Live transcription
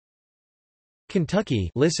Kentucky,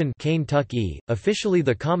 listen Kaintucky, officially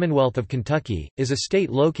the Commonwealth of Kentucky, is a state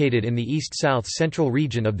located in the east-south central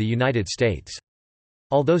region of the United States.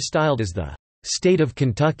 Although styled as the state of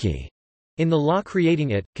Kentucky in the law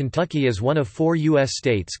creating it, Kentucky is one of 4 U.S.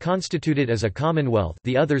 states constituted as a commonwealth,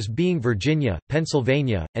 the others being Virginia,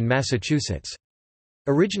 Pennsylvania, and Massachusetts.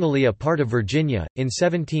 Originally a part of Virginia, in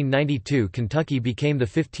 1792 Kentucky became the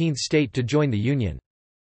 15th state to join the Union.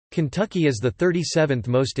 Kentucky is the 37th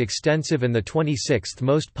most extensive and the 26th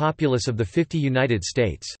most populous of the 50 United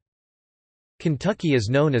States. Kentucky is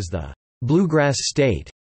known as the Bluegrass State,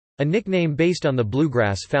 a nickname based on the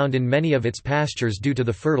bluegrass found in many of its pastures due to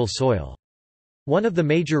the fertile soil. One of the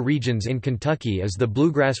major regions in Kentucky is the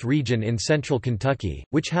Bluegrass region in central Kentucky,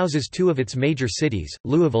 which houses 2 of its major cities,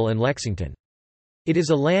 Louisville and Lexington. It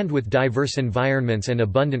is a land with diverse environments and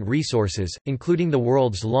abundant resources, including the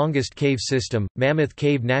world's longest cave system, Mammoth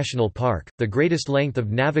Cave National Park, the greatest length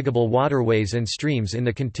of navigable waterways and streams in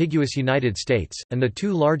the contiguous United States, and the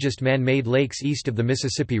 2 largest man-made lakes east of the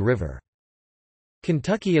Mississippi River.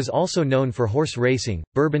 Kentucky is also known for horse racing,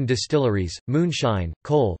 bourbon distilleries, moonshine,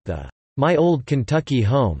 coal, the My Old Kentucky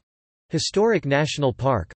Home Historic National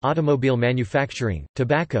Park, automobile manufacturing,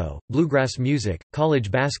 tobacco, bluegrass music,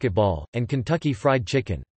 college basketball, and Kentucky Fried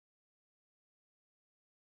Chicken.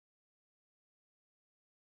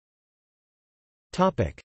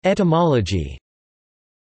 Etymology.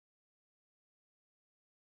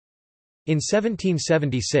 In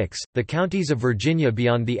 1776, the counties of Virginia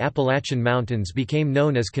beyond the Appalachian Mountains became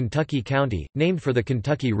known as Kentucky County, named for the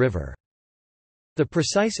Kentucky River. The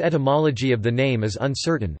precise etymology of the name is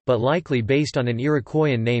uncertain, but likely based on an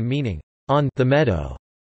Iroquoian name meaning, on the meadow,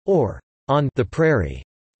 or on the prairie.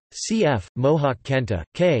 Cf. Mohawk Kenta,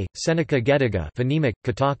 K. Seneca Gediga phonemic,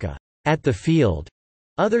 Kataka, at the field.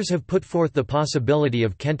 Others have put forth the possibility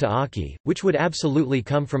of Kenta-Aki, which would absolutely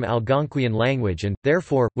come from Algonquian language and,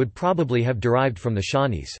 therefore, would probably have derived from the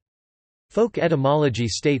Shawnees. Folk etymology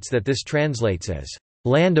states that this translates as,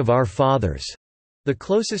 land of our fathers. The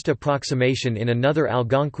closest approximation in another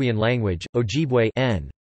Algonquian language, Ojibwe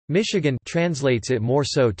N. Michigan, translates it more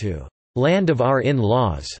so to land of our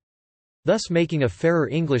in-laws, thus making a fairer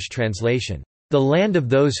English translation, the land of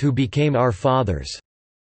those who became our fathers.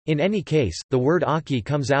 In any case, the word Aki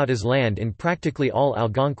comes out as land in practically all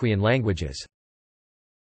Algonquian languages.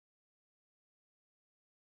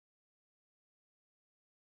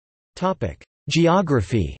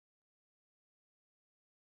 Geography.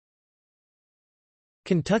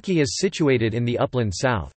 Kentucky is situated in the upland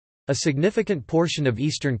south. A significant portion of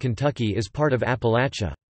eastern Kentucky is part of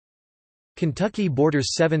Appalachia. Kentucky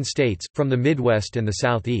borders 7 states, from the Midwest and the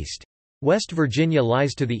southeast. West Virginia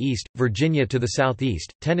lies to the east, Virginia to the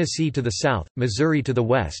southeast, Tennessee to the south, Missouri to the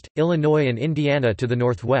west, Illinois and Indiana to the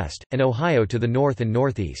northwest, and Ohio to the north and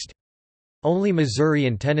northeast. Only Missouri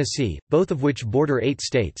and Tennessee, both of which border 8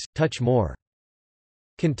 states, touch more.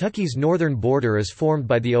 Kentucky's northern border is formed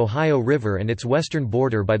by the Ohio River and its western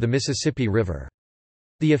border by the Mississippi River.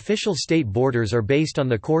 The official state borders are based on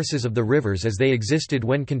the courses of the rivers as they existed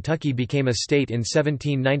when Kentucky became a state in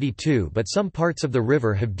 1792, but some parts of the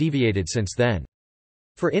river have deviated since then.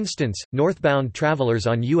 For instance, northbound travelers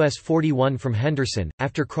on US 41 from Henderson,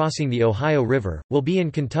 after crossing the Ohio River, will be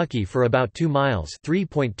in Kentucky for about 2 miles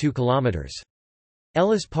 (3.2 kilometers).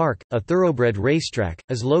 Ellis Park, a thoroughbred racetrack,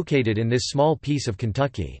 is located in this small piece of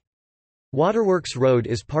Kentucky. Waterworks Road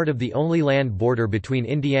is part of the only land border between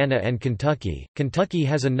Indiana and Kentucky. Kentucky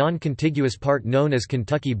has a non-contiguous part known as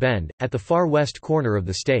Kentucky Bend, at the far west corner of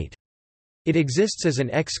the state. It exists as an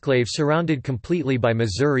exclave surrounded completely by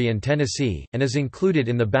Missouri and Tennessee, and is included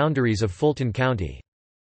in the boundaries of Fulton County.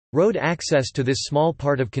 Road access to this small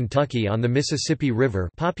part of Kentucky on the Mississippi River,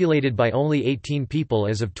 populated by only 18 people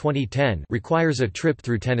as of 2010, requires a trip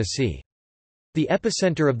through Tennessee. The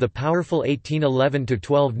epicenter of the powerful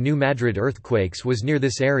 1811–12 New Madrid earthquakes was near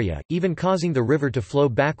this area, even causing the river to flow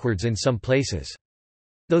backwards in some places.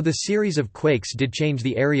 Though the series of quakes did change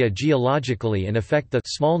the area geologically and affect the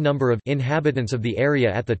small number of inhabitants of the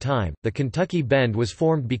area at the time, the Kentucky Bend was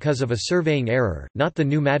formed because of a surveying error, not the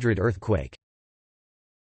New Madrid earthquake.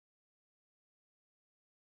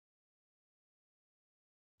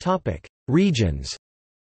 Regions.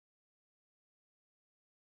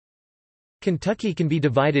 Kentucky can be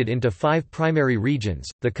divided into 5 primary regions: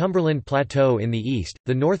 the Cumberland Plateau in the east,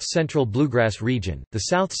 the north-central Bluegrass region, the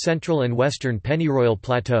south-central and western Pennyroyal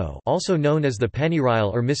Plateau, also known as the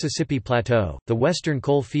Pennyrile or Mississippi Plateau, the western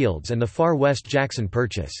Coal Fields, and the far west Jackson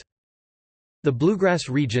Purchase. The Bluegrass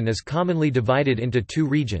region is commonly divided into 2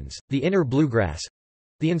 regions: the Inner Bluegrass,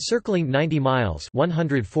 the encircling 90 miles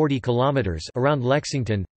 (140 kilometers) around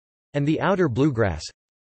Lexington, and the Outer Bluegrass,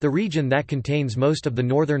 the region that contains most of the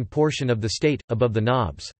northern portion of the state, above the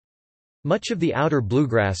Knobs. Much of the outer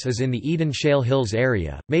bluegrass is in the Eden Shale Hills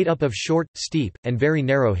area, made up of short, steep, and very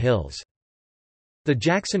narrow hills. The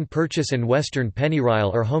Jackson Purchase and western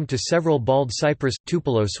Pennyrile are home to several bald cypress,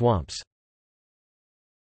 tupelo swamps.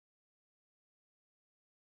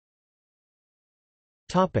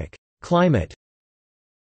 Climate.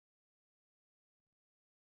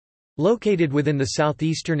 Located within the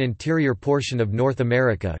southeastern interior portion of North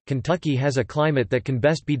America, Kentucky has a climate that can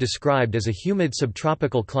best be described as a humid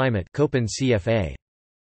subtropical climate Köppen CFA.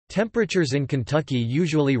 Temperatures in Kentucky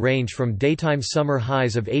usually range from daytime summer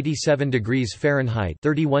highs of 87 degrees Fahrenheit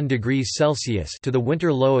 (31 degrees Celsius) to the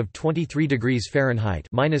winter low of 23 degrees Fahrenheit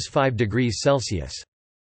 (-5 degrees Celsius).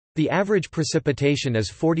 The average precipitation is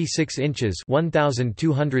 46 inches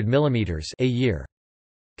 (1,200 millimeters) a year.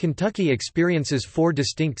 Kentucky experiences 4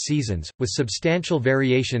 distinct seasons, with substantial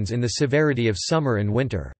variations in the severity of summer and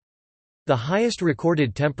winter. The highest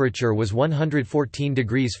recorded temperature was 114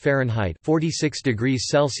 degrees Fahrenheit (46 degrees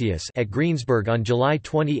Celsius) at Greensburg on July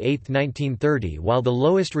 28, 1930, while the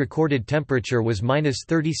lowest recorded temperature was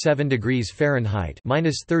 -37 degrees Fahrenheit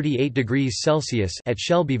 (-38 degrees Celsius) at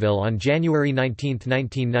Shelbyville on January 19,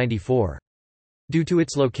 1994. Due to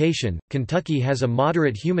its location, Kentucky has a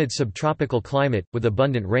moderate humid subtropical climate, with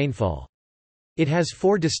abundant rainfall. It has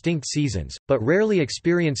 4 distinct seasons, but rarely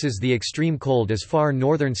experiences the extreme cold as far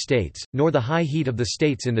northern states, nor the high heat of the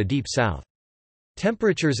states in the deep south.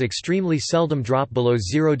 Temperatures extremely seldom drop below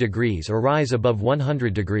 0 degrees or rise above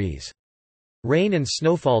 100 degrees. Rain and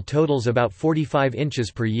snowfall totals about 45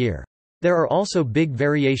 inches per year. There are also big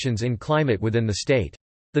variations in climate within the state.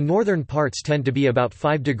 The northern parts tend to be about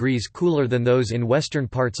 5 degrees cooler than those in western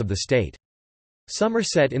parts of the state.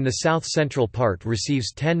 Somerset in the south-central part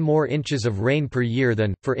receives 10 more inches of rain per year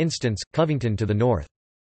than, for instance, Covington to the north.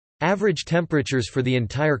 Average temperatures for the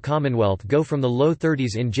entire Commonwealth go from the low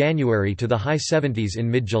 30s in January to the high 70s in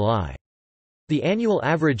mid-July. The annual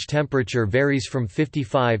average temperature varies from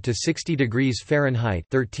 55 to 60 degrees Fahrenheit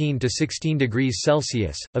 (13 to 16 degrees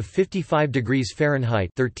Celsius), of 55 degrees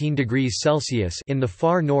Fahrenheit (13 degrees Celsius) in the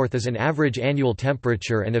far north is an average annual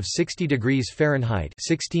temperature, and of 60 degrees Fahrenheit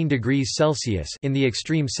 (16 degrees Celsius) in the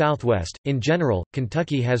extreme southwest. In general,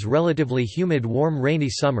 Kentucky has relatively humid warm rainy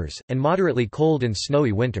summers, and moderately cold and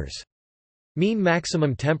snowy winters. Mean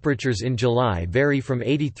maximum temperatures in July vary from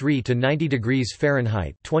 83 to 90 degrees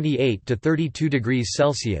Fahrenheit (28 to 32 degrees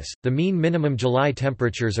Celsius). The mean minimum July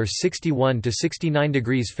temperatures are 61 to 69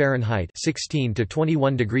 degrees Fahrenheit (16 to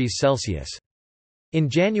 21 degrees Celsius). In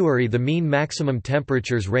January, the mean maximum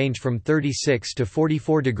temperatures range from 36 to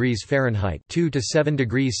 44 degrees Fahrenheit (2 to 7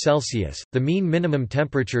 degrees Celsius). The mean minimum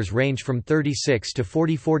temperatures range from 36 to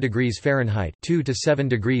 44 degrees Fahrenheit (2 to 7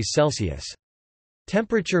 degrees Celsius).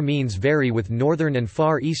 Temperature means vary, with northern and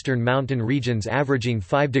far eastern mountain regions averaging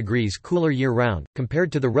 5 degrees cooler year-round,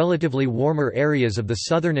 compared to the relatively warmer areas of the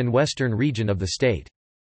southern and western region of the state.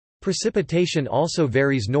 Precipitation also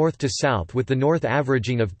varies north to south, with the north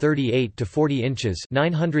averaging of 38 to 40 inches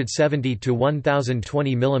 (970 to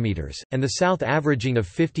 1020 millimeters) and the south averaging of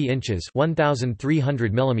 50 inches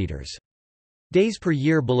 (1300 millimeters). Days per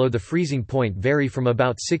year below the freezing point vary from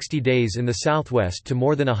about 60 days in the southwest to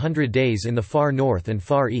more than 100 days in the far north and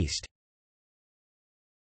far east.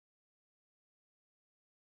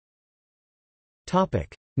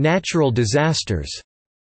 Natural disasters.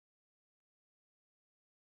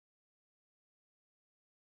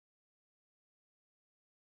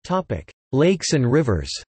 Lakes and rivers.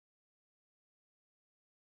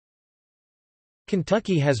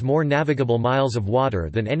 Kentucky has more navigable miles of water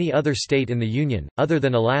than any other state in the Union, other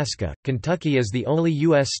than Alaska. Kentucky is the only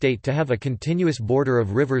U.S. state to have a continuous border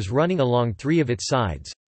of rivers running along 3 of its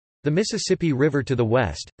sides: the Mississippi River to the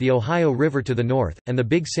west, the Ohio River to the north, and the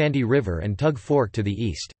Big Sandy River and Tug Fork to the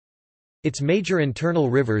east. Its major internal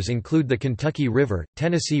rivers include the Kentucky River,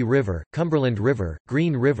 Tennessee River, Cumberland River,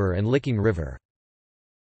 Green River, and Licking River.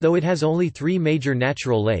 Though it has only 3 major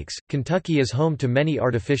natural lakes, Kentucky is home to many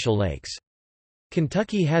artificial lakes.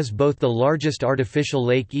 Kentucky has both the largest artificial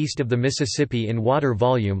lake east of the Mississippi in water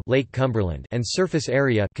volume, Lake Cumberland, and surface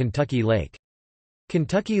area, Kentucky Lake.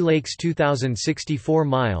 Kentucky Lake's 2,064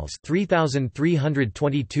 miles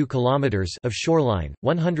 (3,322 kilometers) of shoreline,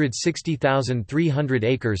 160,300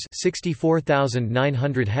 acres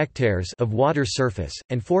 (64,900 hectares) of water surface,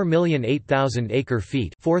 and 4,008,000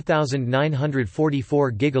 acre-feet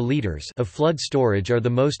 (4,944 gigaliters) of flood storage are the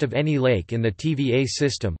most of any lake in the TVA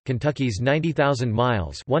system. Kentucky's 90,000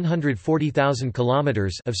 miles (140,000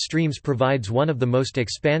 kilometers) of streams provides one of the most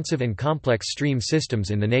expansive and complex stream systems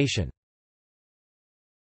in the nation.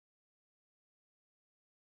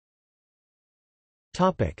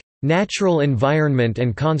 Natural environment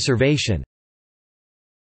and conservation.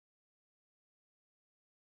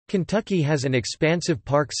 Kentucky has an expansive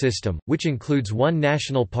park system, which includes 1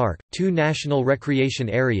 national park, 2 national recreation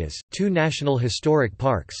areas, 2 national historic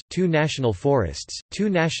parks, 2 national forests, 2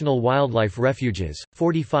 national wildlife refuges,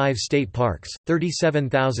 45 state parks,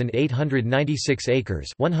 37,896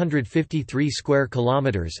 acres (153 square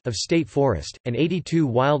kilometers) of state forest, and 82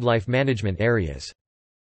 wildlife management areas.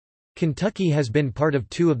 Kentucky has been part of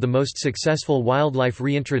 2 of the most successful wildlife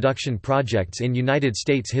reintroduction projects in United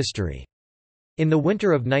States history. In the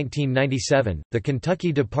winter of 1997, the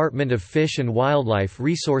Kentucky Department of Fish and Wildlife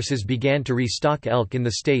Resources began to restock elk in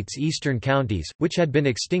the state's eastern counties, which had been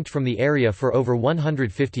extinct from the area for over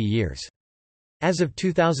 150 years. As of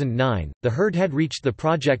 2009, the herd had reached the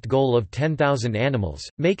project goal of 10,000 animals,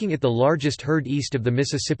 making it the largest herd east of the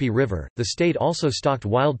Mississippi River. The state also stocked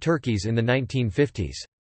wild turkeys in the 1950s.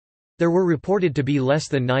 There were reported to be less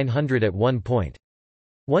than 900 at one point.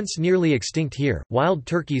 Once nearly extinct here, wild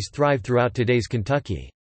turkeys thrive throughout today's Kentucky.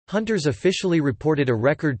 Hunters officially reported a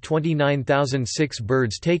record 29,006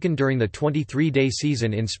 birds taken during the 23-day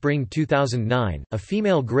season in spring 2009. A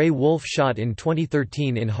female gray wolf shot in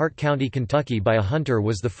 2013 in Hart County, Kentucky by a hunter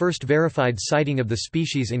was the first verified sighting of the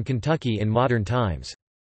species in Kentucky in modern times.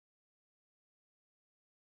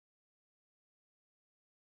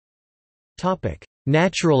 Topic: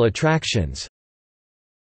 Natural attractions.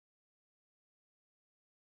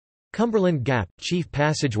 Cumberland Gap, chief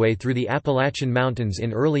passageway through the Appalachian Mountains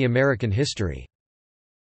in early American history.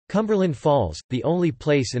 Cumberland Falls, the only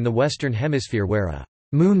place in the Western Hemisphere where a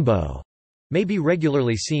moonbow may be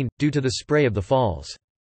regularly seen, due to the spray of the falls.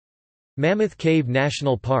 Mammoth Cave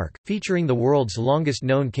National Park, featuring the world's longest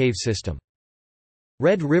known cave system.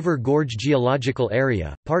 Red River Gorge Geological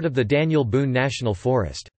Area, part of the Daniel Boone National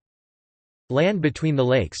Forest. Land Between the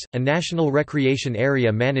Lakes, a national recreation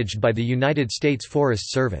area managed by the United States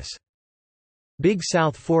Forest Service. Big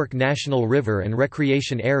South Fork National River and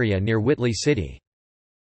Recreation Area near Whitley City.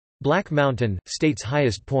 Black Mountain, state's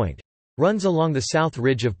highest point. Runs along the south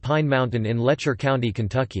ridge of Pine Mountain in Letcher County,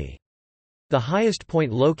 Kentucky. The highest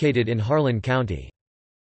point located in Harlan County.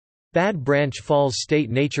 Bad Branch Falls State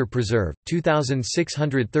Nature Preserve,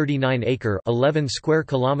 2,639-acre (11 square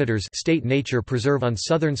kilometers) state nature preserve on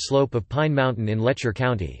southern slope of Pine Mountain in Letcher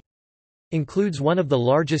County. Includes one of the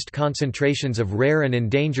largest concentrations of rare and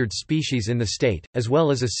endangered species in the state, as well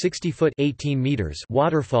as a 60-foot (18 meters)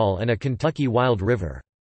 waterfall and a Kentucky wild river.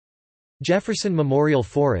 Jefferson Memorial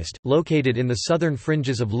Forest, located in the southern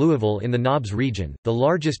fringes of Louisville in the Knobs region, the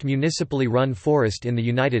largest municipally run forest in the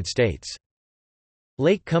United States.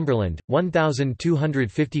 Lake Cumberland,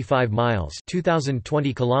 1,255 miles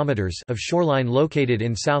 (2,020 kilometers) of shoreline located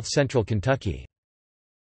in south-central Kentucky.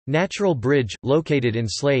 Natural Bridge, located in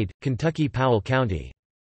Slade, Kentucky, Powell County.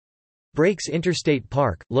 Breaks Interstate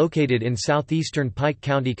Park, located in southeastern Pike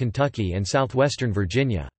County, Kentucky and southwestern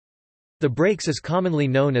Virginia. The Breaks is commonly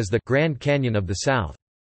known as the Grand Canyon of the South.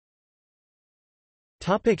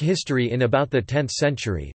 History. In about the 10th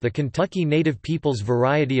century, the Kentucky native people's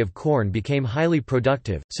variety of corn became highly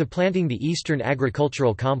productive, supplanting the eastern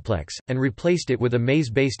agricultural complex, and replaced it with a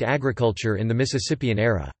maize-based agriculture in the Mississippian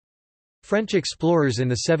era. French explorers in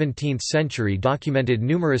the 17th century documented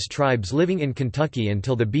numerous tribes living in Kentucky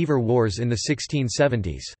until the Beaver Wars in the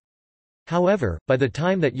 1670s. However, by the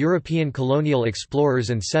time that European colonial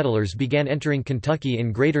explorers and settlers began entering Kentucky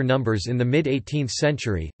in greater numbers in the mid-18th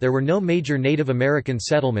century, there were no major Native American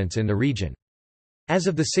settlements in the region. As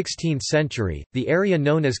of the 16th century, the area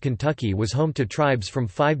known as Kentucky was home to tribes from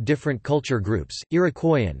 5 different culture groups: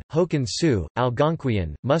 Iroquoian, Hokan Sioux,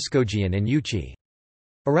 Algonquian, Muskogean and Yuchi.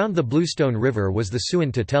 Around the Bluestone River was the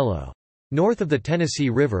Siouan-Tutelo. North of the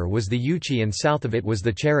Tennessee River was the Yuchi and south of it was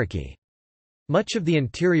the Cherokee. Much of the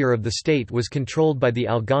interior of the state was controlled by the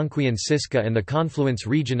Algonquian Siska, and the confluence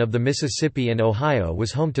region of the Mississippi and Ohio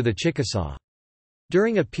was home to the Chickasaw.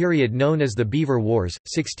 During a period known as the Beaver Wars,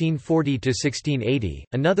 1640–1680,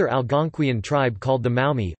 another Algonquian tribe called the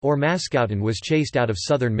Maumee, or Mascoutin, was chased out of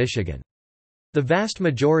southern Michigan. The vast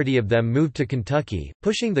majority of them moved to Kentucky,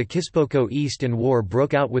 pushing the Kispoco east, and war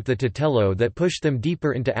broke out with the Tutelo that pushed them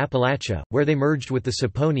deeper into Appalachia, where they merged with the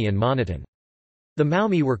Saponi and Monoton. The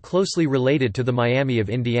Maumee were closely related to the Miami of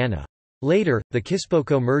Indiana. Later, the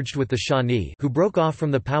Kispoco merged with the Shawnee, who broke off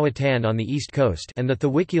from the Powhatan on the east coast, and the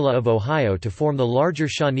Thwicula of Ohio to form the larger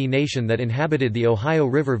Shawnee Nation that inhabited the Ohio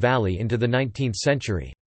River Valley into the 19th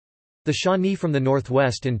century. The Shawnee from the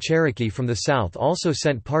northwest and Cherokee from the south also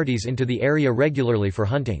sent parties into the area regularly for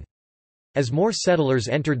hunting. As more settlers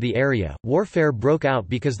entered the area, warfare broke out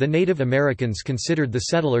because the Native Americans considered the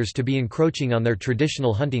settlers to be encroaching on their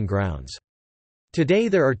traditional hunting grounds. Today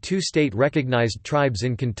there are two state-recognized tribes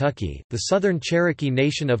in Kentucky, the Southern Cherokee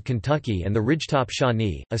Nation of Kentucky and the Ridgetop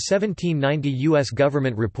Shawnee. A 1790 U.S.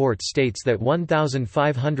 government report states that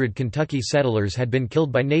 1,500 Kentucky settlers had been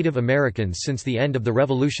killed by Native Americans since the end of the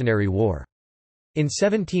Revolutionary War. In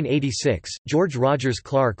 1786, George Rogers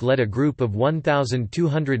Clark led a group of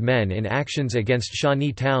 1,200 men in actions against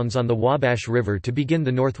Shawnee towns on the Wabash River to begin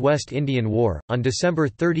the Northwest Indian War. On December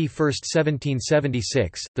 31,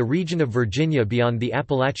 1776, the region of Virginia beyond the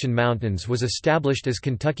Appalachian Mountains was established as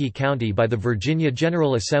Kentucky County by the Virginia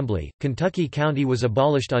General Assembly. Kentucky County was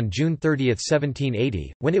abolished on June 30,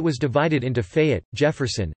 1780, when it was divided into Fayette,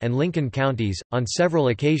 Jefferson, and Lincoln counties. On several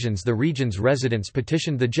occasions, the region's residents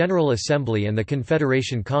petitioned the General Assembly and the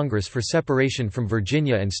Confederation Congress for separation from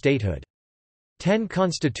Virginia and statehood. 10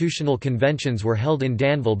 constitutional conventions were held in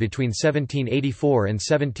Danville between 1784 and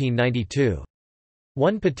 1792.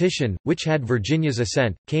 One petition, which had Virginia's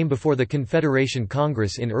assent, came before the Confederation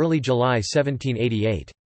Congress in early July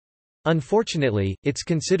 1788. Unfortunately, its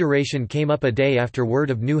consideration came up a day after word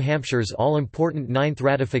of New Hampshire's all-important ninth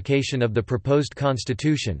ratification of the proposed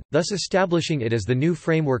Constitution, thus establishing it as the new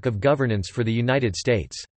framework of governance for the United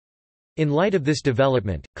States. In light of this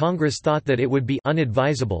development, Congress thought that it would be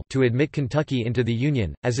unadvisable to admit Kentucky into the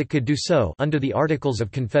Union, as it could do so under the Articles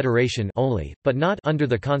of Confederation only, but not under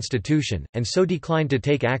the Constitution, and so declined to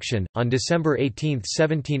take action. On December 18,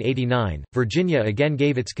 1789, Virginia again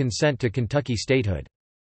gave its consent to Kentucky statehood.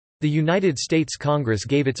 The United States Congress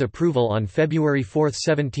gave its approval on February 4,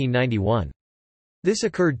 1791. This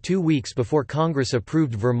occurred 2 weeks before Congress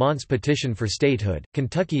approved Vermont's petition for statehood.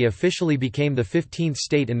 Kentucky officially became the 15th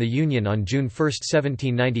state in the Union on June 1,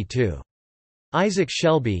 1792. Isaac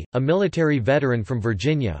Shelby, a military veteran from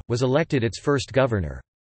Virginia, was elected its first governor.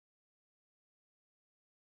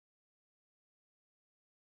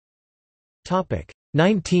 Topic: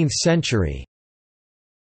 19th century.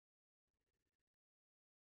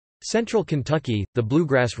 Central Kentucky, the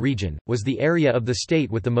Bluegrass region, was the area of the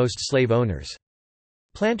state with the most slave owners.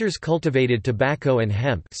 Planters cultivated tobacco and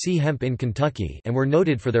hemp, see hemp in Kentucky, and were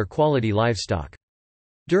noted for their quality livestock.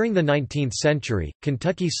 During the 19th century,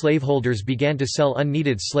 Kentucky slaveholders began to sell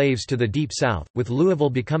unneeded slaves to the Deep South, with Louisville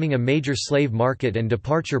becoming a major slave market and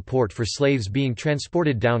departure port for slaves being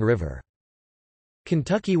transported downriver.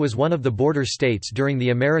 Kentucky was one of the border states during the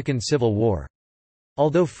American Civil War.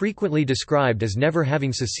 Although frequently described as never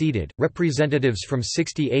having seceded, representatives from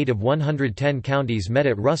 68 of 110 counties met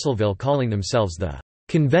at Russellville calling themselves the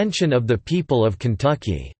Convention of the People of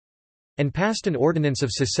Kentucky, and passed an ordinance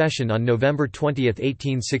of secession on November 20,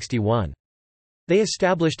 1861. They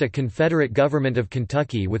established a Confederate government of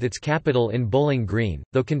Kentucky with its capital in Bowling Green.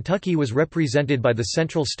 Though Kentucky was represented by the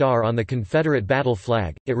Central Star on the Confederate battle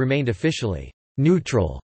flag, it remained officially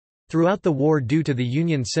neutral throughout the war due to the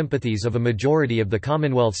Union sympathies of a majority of the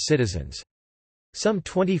Commonwealth's citizens. Some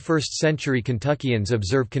 21st-century Kentuckians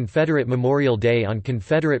observe Confederate Memorial Day on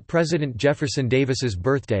Confederate President Jefferson Davis's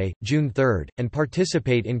birthday, June 3, and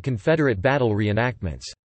participate in Confederate battle reenactments.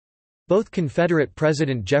 Both Confederate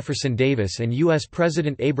President Jefferson Davis and U.S.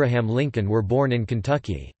 President Abraham Lincoln were born in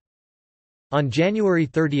Kentucky. On January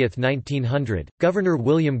 30, 1900, Governor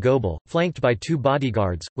William Goebel, flanked by 2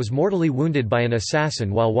 bodyguards, was mortally wounded by an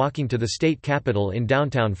assassin while walking to the state capitol in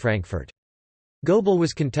downtown Frankfort. Goebel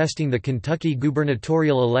was contesting the Kentucky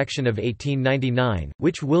gubernatorial election of 1899,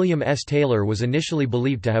 which William S. Taylor was initially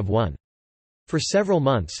believed to have won. For several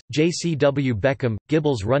months, J.C.W. Beckham,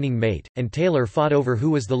 Gibel's running mate, and Taylor fought over who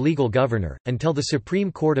was the legal governor, until the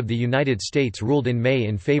Supreme Court of the United States ruled in May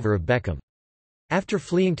in favor of Beckham. After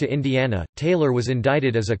fleeing to Indiana, Taylor was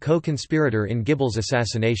indicted as a co-conspirator in Gibel's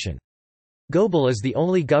assassination. Goebel is the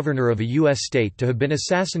only governor of a U.S. state to have been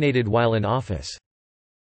assassinated while in office.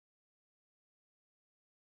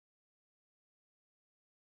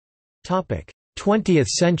 20th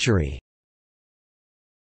century.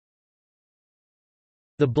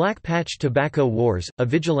 The Black Patch Tobacco Wars, a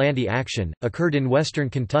vigilante action, occurred in western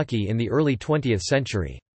Kentucky in the early 20th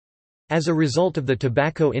century. As a result of the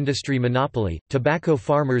tobacco industry monopoly, tobacco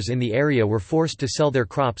farmers in the area were forced to sell their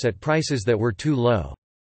crops at prices that were too low.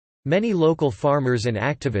 Many local farmers and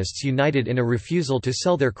activists united in a refusal to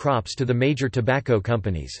sell their crops to the major tobacco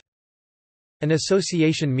companies. An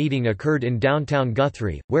association meeting occurred in downtown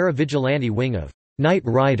Guthrie, where a vigilante wing of Night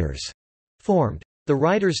Riders formed. The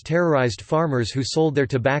riders terrorized farmers who sold their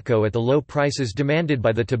tobacco at the low prices demanded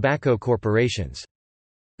by the tobacco corporations.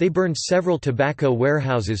 They burned several tobacco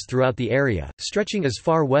warehouses throughout the area, stretching as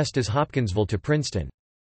far west as Hopkinsville to Princeton.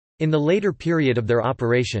 In the later period of their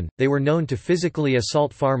operation, they were known to physically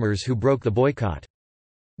assault farmers who broke the boycott.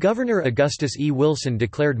 Governor Augustus E. Wilson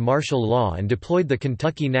declared martial law and deployed the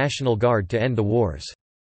Kentucky National Guard to end the wars.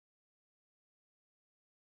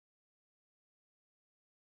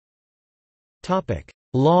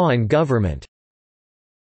 Law and government.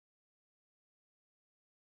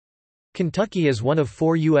 Kentucky is one of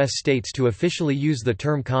 4 U.S. states to officially use the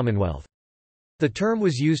term Commonwealth. The term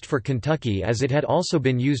was used for Kentucky as it had also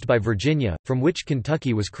been used by Virginia, from which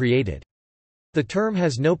Kentucky was created. The term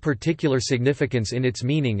has no particular significance in its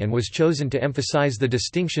meaning and was chosen to emphasize the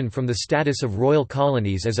distinction from the status of royal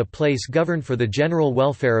colonies as a place governed for the general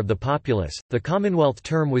welfare of the populace. The Commonwealth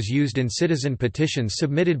term was used in citizen petitions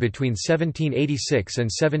submitted between 1786 and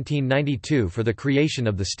 1792 for the creation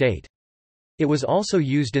of the state. It was also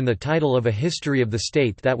used in the title of a history of the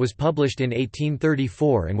state that was published in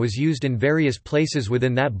 1834 and was used in various places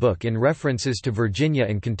within that book in references to Virginia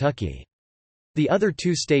and Kentucky. The other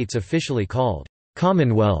 2 states officially called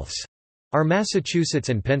Commonwealths are Massachusetts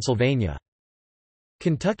and Pennsylvania.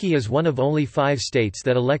 Kentucky is one of only 5 states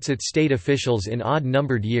that elects its state officials in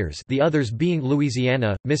odd-numbered years, the others being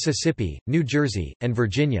Louisiana, Mississippi, New Jersey, and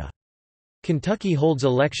Virginia. Kentucky holds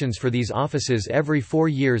elections for these offices every 4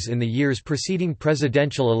 years in the years preceding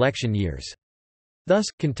presidential election years. Thus,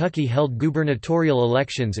 Kentucky held gubernatorial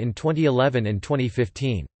elections in 2011 and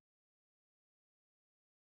 2015.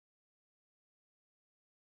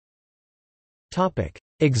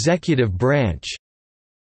 Executive branch.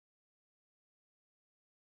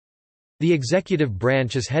 The executive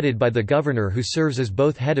branch is headed by the governor, who serves as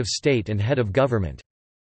both head of state and head of government.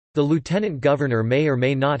 The lieutenant governor may or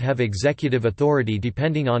may not have executive authority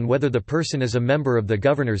depending on whether the person is a member of the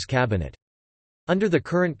governor's cabinet. Under the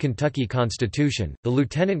current Kentucky Constitution, the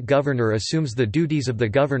lieutenant governor assumes the duties of the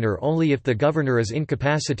governor only if the governor is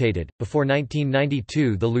incapacitated. Before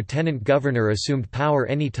 1992, the lieutenant governor assumed power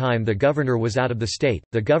any time the governor was out of the state.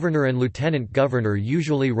 The governor and lieutenant governor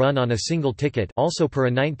usually run on a single ticket, also per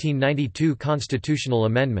a 1992 constitutional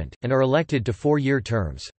amendment, and are elected to 4-year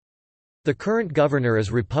terms. The current governor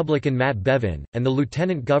is Republican Matt Bevin, and the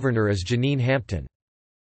lieutenant governor is Janine Hampton.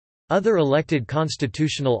 Other elected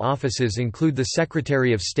constitutional offices include the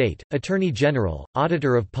Secretary of State, Attorney General,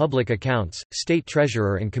 Auditor of Public Accounts, State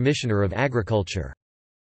Treasurer and Commissioner of Agriculture.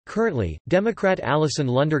 Currently, Democrat Allison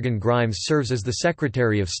Lundergan Grimes serves as the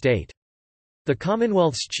Secretary of State. The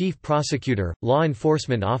Commonwealth's chief prosecutor, law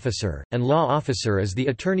enforcement officer, and law officer is the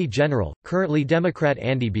Attorney General, currently Democrat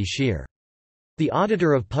Andy Beshear. The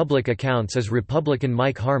Auditor of Public Accounts is Republican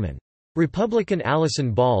Mike Harmon. Republican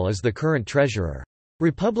Allison Ball is the current Treasurer.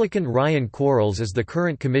 Republican Ryan Quarles is the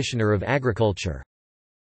current Commissioner of Agriculture.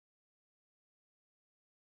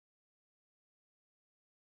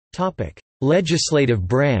 Legislative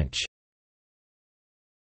branch.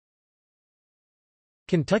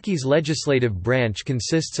 Kentucky's legislative branch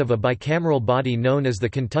consists of a bicameral body known as the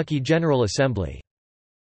Kentucky General Assembly.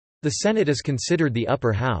 The Senate is considered the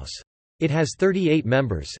upper house. It has 38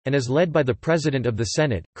 members, and is led by the President of the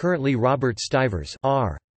Senate, currently Robert Stivers,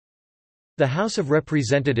 R. The House of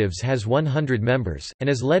Representatives has 100 members, and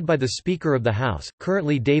is led by the Speaker of the House,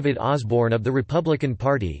 currently David Osborne of the Republican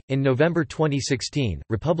Party. In November 2016,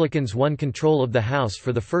 Republicans won control of the House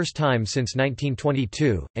for the first time since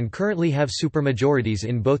 1922, and currently have supermajorities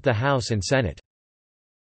in both the House and Senate.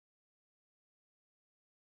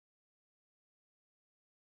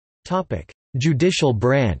 Judicial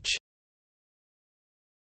branch.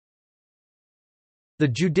 The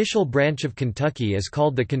judicial branch of Kentucky is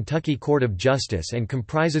called the Kentucky Court of Justice and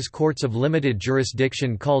comprises courts of limited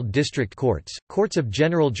jurisdiction called district courts, courts of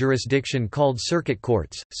general jurisdiction called circuit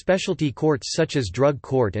courts, specialty courts such as drug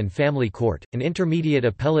court and family court, an intermediate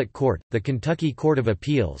appellate court, the Kentucky Court of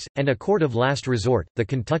Appeals, and a court of last resort, the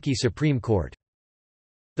Kentucky Supreme Court.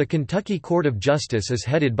 The Kentucky Court of Justice is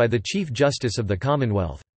headed by the Chief Justice of the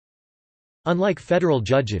Commonwealth. Unlike federal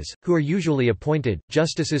judges, who are usually appointed,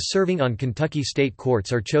 justices serving on Kentucky state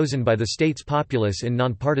courts are chosen by the state's populace in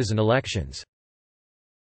nonpartisan elections.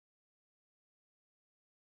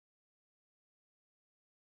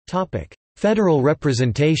 Federal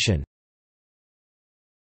representation.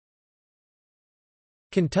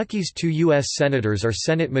 Kentucky's 2 U.S. Senators are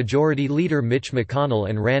Senate Majority Leader Mitch McConnell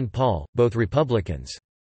and Rand Paul, both Republicans.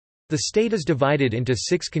 The state is divided into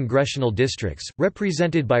 6 congressional districts,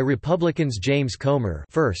 represented by Republicans James Comer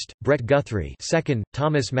 1st, Brett Guthrie 2nd,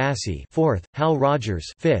 Thomas Massey 4th, Hal Rogers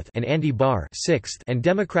 5th, and Andy Barr 6th, and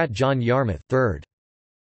Democrat John Yarmuth 3rd.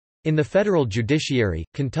 In the federal judiciary,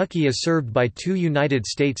 Kentucky is served by 2 United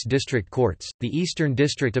States District Courts, the Eastern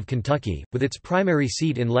District of Kentucky, with its primary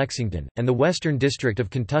seat in Lexington, and the Western District of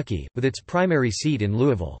Kentucky, with its primary seat in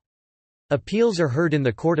Louisville. Appeals are heard in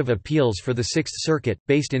the Court of Appeals for the Sixth Circuit,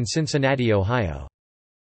 based in Cincinnati, Ohio.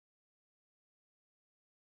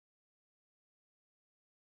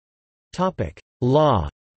 Law.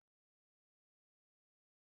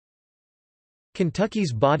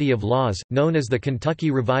 Kentucky's body of laws, known as the Kentucky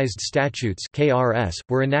Revised Statutes (KRS),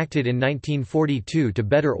 were enacted in 1942 to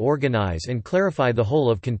better organize and clarify the whole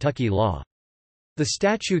of Kentucky law. The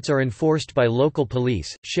statutes are enforced by local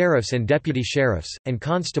police, sheriffs and deputy sheriffs, and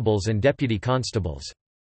constables and deputy constables.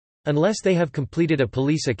 Unless they have completed a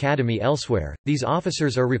police academy elsewhere, these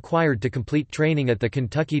officers are required to complete training at the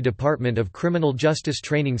Kentucky Department of Criminal Justice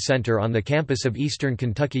Training Center on the campus of Eastern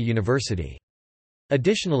Kentucky University.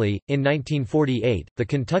 Additionally, in 1948, the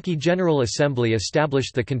Kentucky General Assembly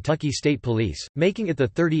established the Kentucky State Police, making it the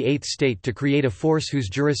 38th state to create a force whose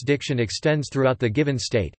jurisdiction extends throughout the given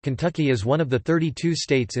state. Kentucky is one of the 32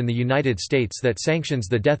 states in the United States that sanctions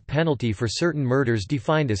the death penalty for certain murders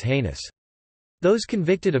defined as heinous. Those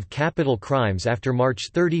convicted of capital crimes after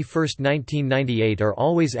March 31, 1998 are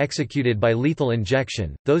always executed by lethal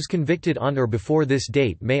injection. Those convicted on or before this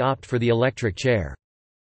date may opt for the electric chair.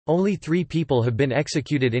 Only 3 people have been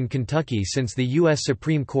executed in Kentucky since the U.S.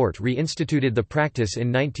 Supreme Court reinstituted the practice in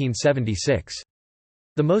 1976.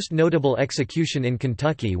 The most notable execution in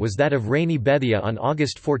Kentucky was that of Rainey Bethia on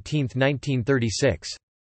August 14, 1936.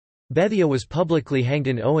 Bethia was publicly hanged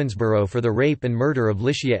in Owensboro for the rape and murder of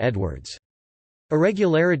Licia Edwards.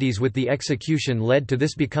 Irregularities with the execution led to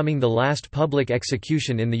this becoming the last public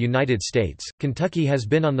execution in the United States. Kentucky has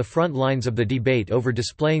been on the front lines of the debate over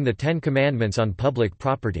displaying the Ten Commandments on public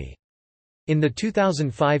property. In the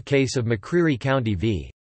 2005 case of McCreary County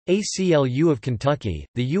v. ACLU of Kentucky,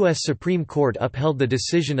 the U.S. Supreme Court upheld the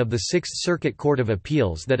decision of the Sixth Circuit Court of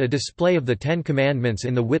Appeals that a display of the Ten Commandments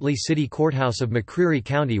in the Whitley City Courthouse of McCreary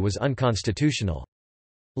County was unconstitutional.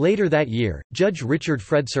 Later that year, Judge Richard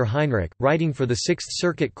Fredser Heinrich, writing for the Sixth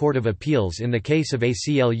Circuit Court of Appeals in the case of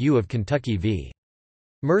ACLU of Kentucky v.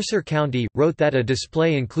 Mercer County, wrote that a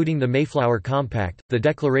display including the Mayflower Compact, the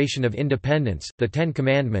Declaration of Independence, the Ten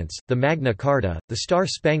Commandments, the Magna Carta, the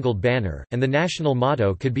Star-Spangled Banner, and the national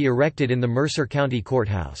motto could be erected in the Mercer County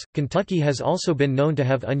Courthouse. Kentucky has also been known to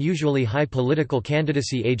have unusually high political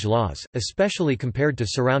candidacy age laws, especially compared to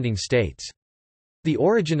surrounding states. The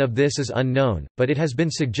origin of this is unknown, but it has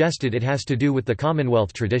been suggested it has to do with the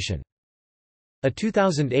Commonwealth tradition. A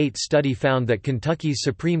 2008 study found that Kentucky's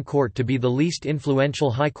Supreme Court to be the least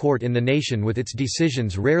influential high court in the nation, with its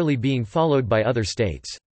decisions rarely being followed by other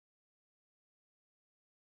states.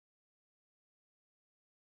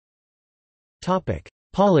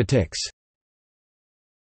 Politics.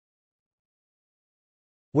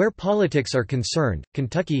 Where politics are concerned,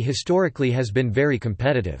 Kentucky historically has been very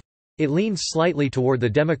competitive. It leans slightly toward the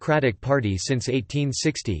Democratic Party since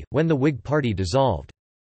 1860, when the Whig Party dissolved.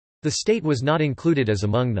 The state was not included as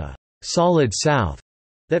among the «Solid South»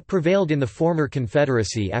 that prevailed in the former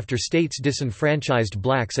Confederacy after states disenfranchised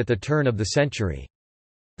blacks at the turn of the century.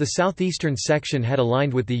 The southeastern section had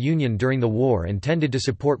aligned with the Union during the war and tended to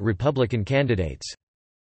support Republican candidates.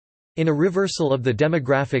 In a reversal of the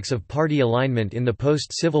demographics of party alignment in the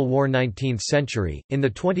post-Civil War 19th century, in the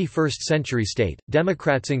 21st century state,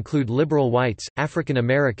 Democrats include liberal whites, African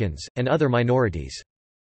Americans, and other minorities.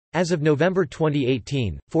 As of November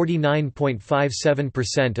 2018,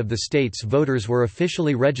 49.57% of the state's voters were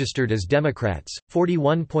officially registered as Democrats,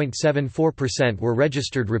 41.74% were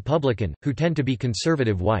registered Republican, who tend to be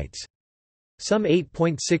conservative whites. Some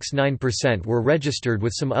 8.69% were registered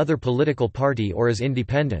with some other political party or as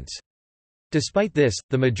independents. Despite this,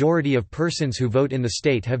 the majority of persons who vote in the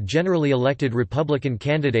state have generally elected Republican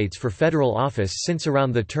candidates for federal office since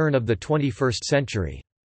around the turn of the 21st century.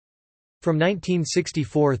 From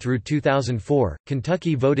 1964 through 2004,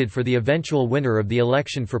 Kentucky voted for the eventual winner of the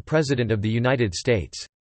election for President of the United States.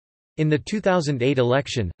 In the 2008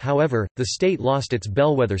 election, however, the state lost its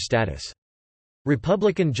bellwether status.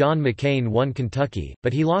 Republican John McCain won Kentucky,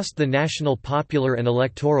 but he lost the national popular and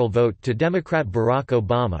electoral vote to Democrat Barack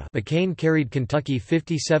Obama. McCain carried Kentucky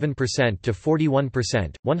 57% to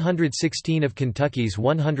 41%. 116 of Kentucky's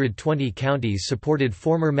 120 counties supported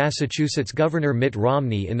former Massachusetts Governor Mitt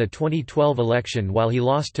Romney in the 2012 election while he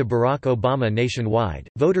lost to Barack Obama nationwide.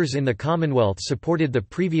 Voters in the Commonwealth supported the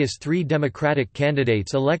previous 3 Democratic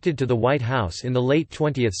candidates elected to the White House in the late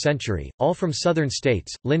 20th century, all from southern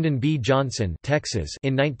states: Lyndon B. Johnson, Texas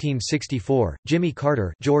in 1964, Jimmy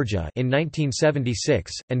Carter, Georgia in 1976,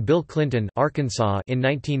 and Bill Clinton, Arkansas in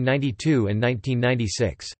 1992 and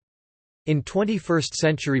 1996. In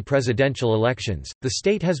 21st-century presidential elections, the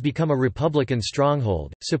state has become a Republican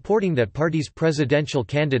stronghold, supporting that party's presidential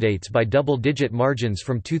candidates by double-digit margins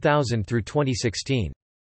from 2000 through 2016.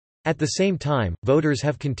 At the same time, voters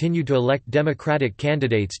have continued to elect Democratic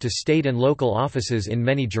candidates to state and local offices in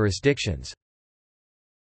many jurisdictions.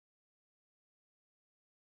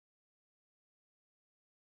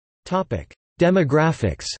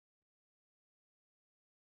 Demographics.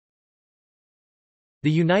 The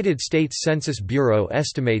United States Census Bureau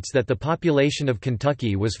estimates that the population of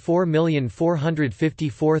Kentucky was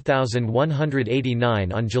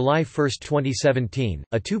 4,454,189 on July 1, 2017,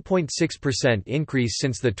 a 2.6% increase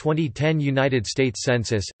since the 2010 United States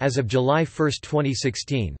Census. As of July 1,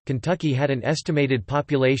 2016, Kentucky had an estimated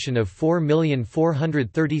population of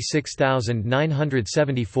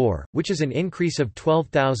 4,436,974, which is an increase of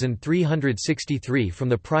 12,363 from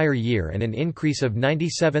the prior year and an increase of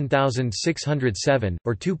 97,607,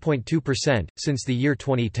 or 2.2%, since the year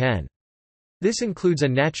 2010. This includes a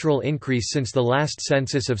natural increase since the last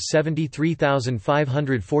census of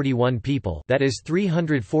 73,541 people, that is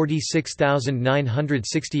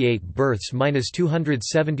 346,968 births minus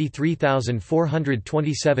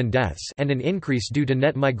 273,427 deaths, and an increase due to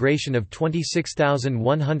net migration of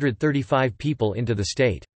 26,135 people into the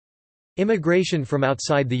state. Immigration from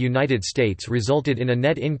outside the United States resulted in a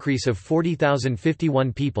net increase of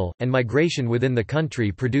 40,051 people, and migration within the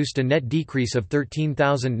country produced a net decrease of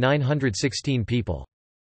 13,916 people.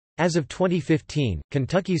 As of 2015,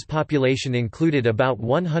 Kentucky's population included about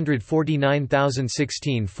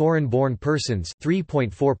 149,016 foreign-born persons,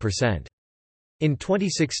 3.4%. In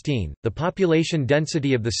 2016, the population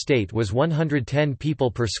density of the state was 110 people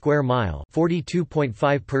per square mile,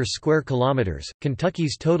 42.5 per square kilometers.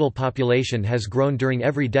 Kentucky's total population has grown during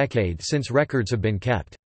every decade since records have been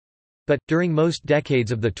kept. But during most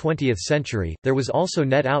decades of the 20th century, there was also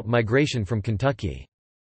net out-migration from Kentucky.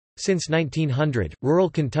 Since 1900, rural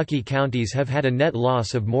Kentucky counties have had a net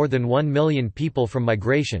loss of more than 1 million people from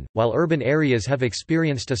migration, while urban areas have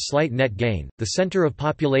experienced a slight net gain. The center of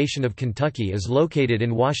population of Kentucky is located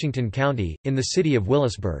in Washington County, in the city of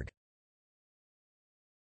Willisburg.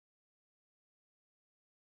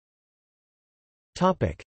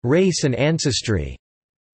 Topic: Race and ancestry.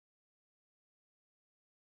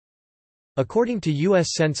 According to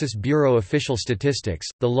U.S. Census Bureau official statistics,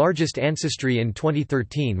 the largest ancestry in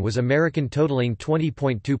 2013 was American, totaling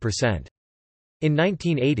 20.2%. In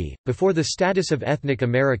 1980, before the status of ethnic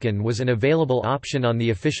American was an available option on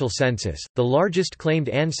the official census, the largest claimed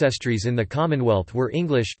ancestries in the Commonwealth were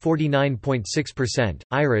English 49.6%,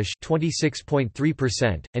 Irish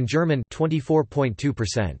 26.3%, and German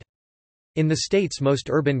 24.2%. In the state's most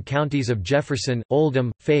urban counties of Jefferson,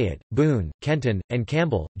 Oldham, Fayette, Boone, Kenton, and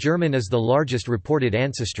Campbell, German is the largest reported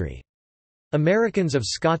ancestry. Americans of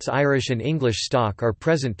Scots, Irish and English stock are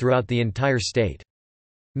present throughout the entire state.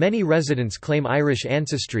 Many residents claim Irish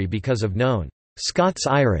ancestry because of known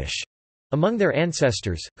Scots-Irish among their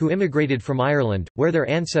ancestors, who immigrated from Ireland, where their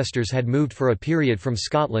ancestors had moved for a period from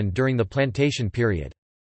Scotland during the plantation period.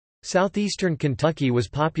 Southeastern Kentucky was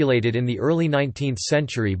populated in the early 19th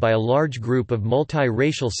century by a large group of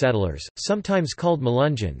multi-racial settlers, sometimes called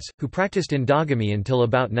Melungeons, who practiced endogamy until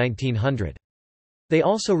about 1900. They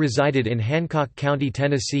also resided in Hancock County,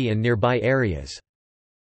 Tennessee and nearby areas.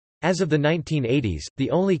 As of the 1980s,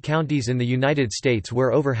 the only counties in the United States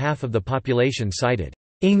where over half of the population cited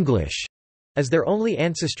English as their only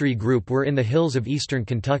ancestry group were in the hills of eastern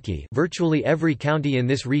Kentucky. Virtually every county in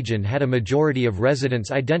this region had a majority of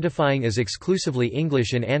residents identifying as exclusively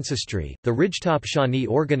English in ancestry. The Ridgetop Shawnee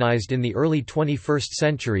organized in the early 21st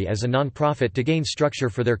century as a nonprofit to gain structure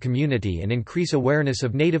for their community and increase awareness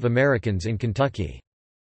of Native Americans in Kentucky.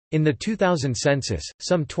 In the 2000 census,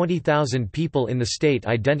 some 20,000 people in the state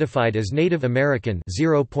identified as Native American,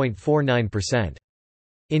 0.49%.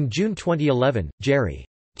 In June 2011, Jerry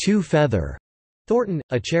Two Feather Thornton,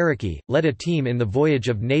 a Cherokee, led a team in the Voyage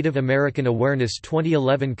of Native American Awareness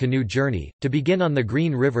 2011 canoe journey, to begin on the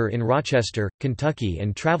Green River in Rochester, Kentucky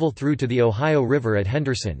and travel through to the Ohio River at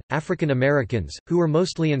Henderson. African Americans, who were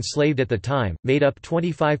mostly enslaved at the time, made up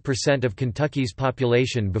 25% of Kentucky's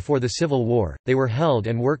population before the Civil War. They were held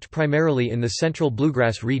and worked primarily in the central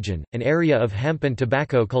bluegrass region, an area of hemp and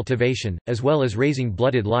tobacco cultivation, as well as raising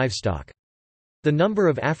blooded livestock. The number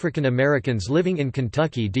of African Americans living in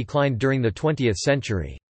Kentucky declined during the 20th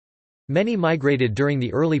century. Many migrated during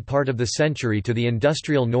the early part of the century to the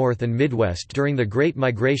industrial North and Midwest during the Great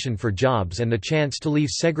Migration for jobs and the chance to leave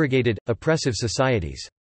segregated, oppressive societies.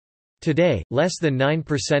 Today, less than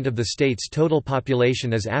 9% of the state's total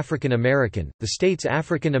population is African American. The state's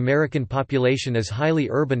African American population is highly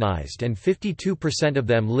urbanized and 52% of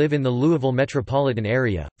them live in the Louisville metropolitan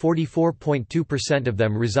area, 44.2% of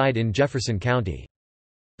them reside in Jefferson County.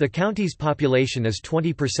 The county's population is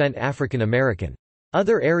 20% African American.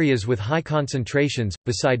 Other areas with high concentrations,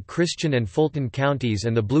 beside Christian and Fulton counties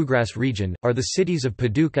and the Bluegrass region, are the cities of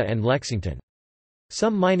Paducah and Lexington.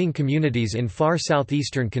 Some mining communities in far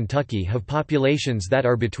southeastern Kentucky have populations that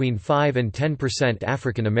are between 5 and 10%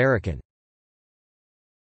 African American.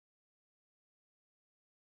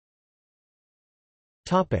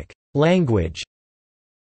 Language.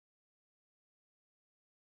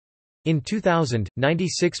 In 2000,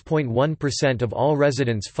 96.1% of all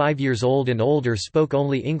residents 5 years old and older spoke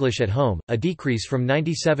only English at home, a decrease from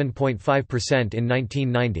 97.5% in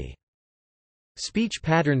 1990. Speech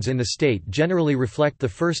patterns in the state generally reflect the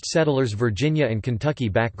first settlers' Virginia and Kentucky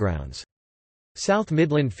backgrounds. South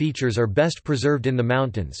Midland features are best preserved in the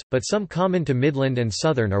mountains, but some common to Midland and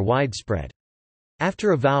Southern are widespread.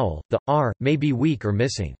 After a vowel, the r may be weak or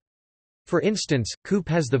missing. For instance, coop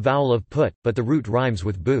has the vowel of put, but the root rhymes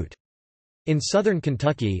with boot. In southern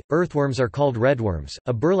Kentucky, earthworms are called redworms,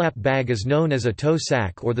 a burlap bag is known as a tow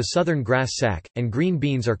sack or the southern grass sack, and green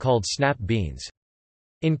beans are called snap beans.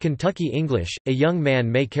 In Kentucky English, a young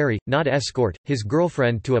man may carry, not escort, his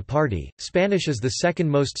girlfriend to a party. Spanish is the second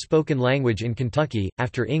most spoken language in Kentucky,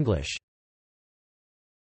 after English.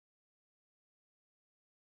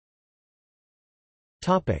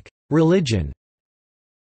 Religion.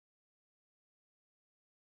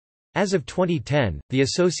 As of 2010, the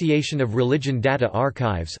Association of Religion Data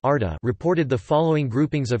Archives reported the following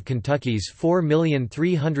groupings of Kentucky's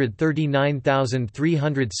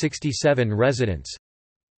 4,339,367 residents.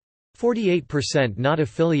 48% not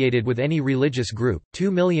affiliated with any religious group,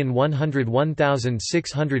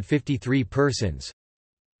 2,101,653 persons.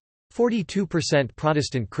 42%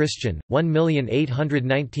 Protestant Christian,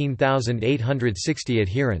 1,819,860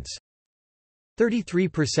 adherents.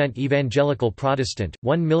 33% Evangelical Protestant,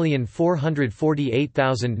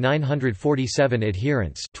 1,448,947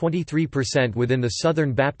 adherents, 23% within the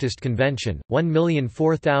Southern Baptist Convention,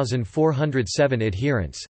 1,004,407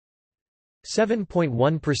 adherents.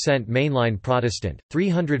 7.1% Mainline Protestant,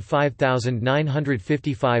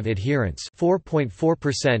 305,955 adherents,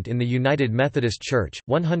 4.4% in the United Methodist Church,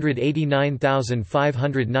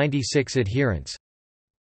 189,596 adherents.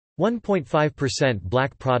 1.5%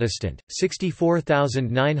 Black Protestant,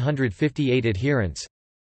 64,958 adherents.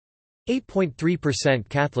 8.3%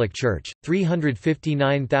 Catholic Church,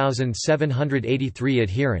 359,783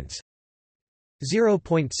 adherents.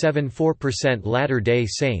 0.74% Latter-day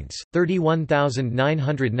Saints,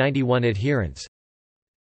 31,991 adherents.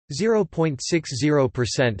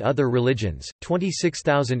 0.60% Other religions,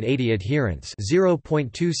 26,080 adherents.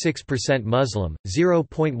 0.26% Muslim,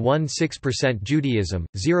 0.16% Judaism,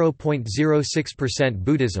 0.06%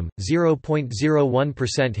 Buddhism,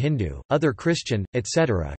 0.01% Hindu, other Christian,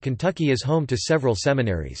 etc. Kentucky is home to several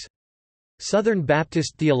seminaries. Southern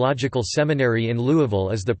Baptist Theological Seminary in Louisville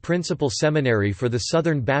is the principal seminary for the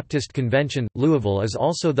Southern Baptist Convention. Louisville is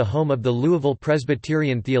also the home of the Louisville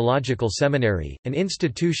Presbyterian Theological Seminary, an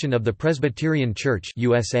institution of the Presbyterian Church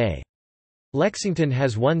USA. Lexington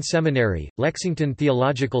has one seminary, Lexington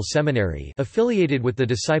Theological Seminary, affiliated with the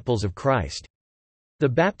Disciples of Christ. The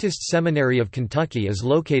Baptist Seminary of Kentucky is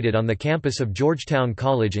located on the campus of Georgetown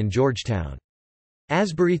College in Georgetown.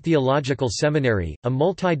 Asbury Theological Seminary, a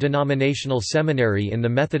multi-denominational seminary in the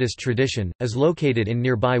Methodist tradition, is located in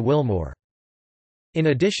nearby Wilmore. In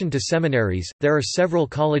addition to seminaries, there are several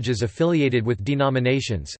colleges affiliated with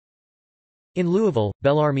denominations. In Louisville,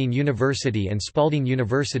 Bellarmine University and Spalding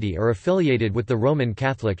University are affiliated with the Roman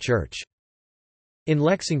Catholic Church. In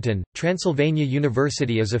Lexington, Transylvania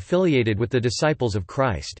University is affiliated with the Disciples of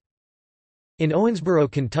Christ. In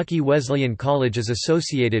Owensboro, Kentucky, Wesleyan College is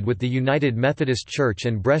associated with the United Methodist Church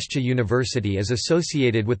and Brescia University is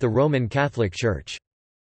associated with the Roman Catholic Church.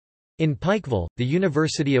 In Pikeville, the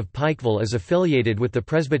University of Pikeville is affiliated with the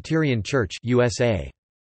Presbyterian Church USA.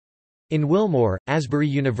 In Wilmore, Asbury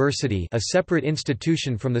University, a separate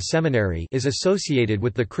institution from the seminary, is associated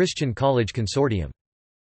with the Christian College Consortium.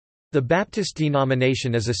 The Baptist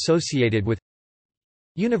denomination is associated with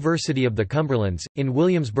University of the Cumberlands, in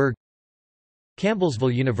Williamsburg,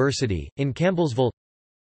 Campbellsville University, in Campbellsville,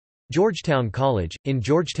 Georgetown College, in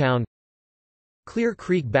Georgetown, Clear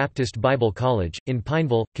Creek Baptist Bible College, in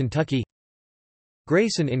Pineville, Kentucky.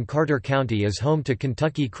 Grayson in Carter County is home to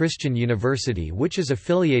Kentucky Christian University, which is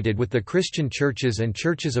affiliated with the Christian Churches and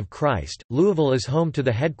Churches of Christ. Louisville is home to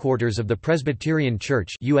the headquarters of the Presbyterian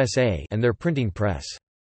Church USA and their printing press.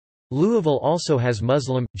 Louisville also has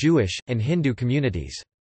Muslim, Jewish, and Hindu communities.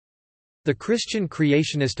 The Christian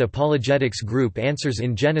creationist apologetics group Answers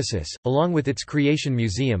in Genesis, along with its Creation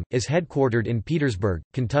Museum, is headquartered in Petersburg,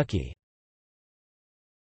 Kentucky.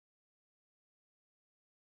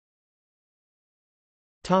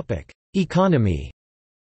 Economy.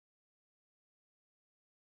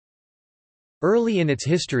 Early in its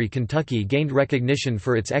history, Kentucky gained recognition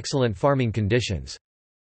for its excellent farming conditions.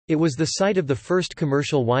 It was the site of the first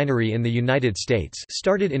commercial winery in the United States,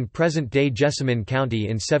 started in present-day Jessamine County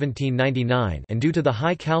in 1799, and due to the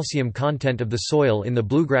high calcium content of the soil in the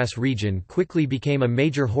bluegrass region quickly became a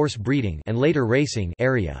major horse breeding and later racing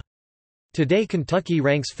area. Today Kentucky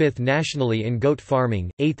ranks 5th nationally in goat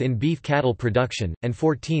farming, 8th in beef cattle production, and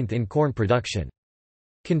 14th in corn production.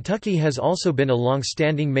 Kentucky has also been a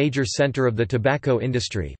long-standing major center of the tobacco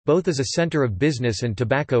industry, both as a center of business and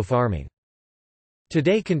tobacco farming.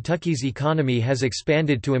 Today Kentucky's economy has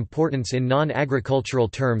expanded to importance in non-agricultural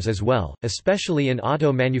terms as well, especially in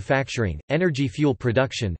auto manufacturing, energy fuel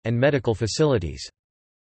production, and medical facilities.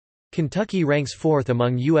 Kentucky ranks 4th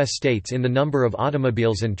among U.S. states in the number of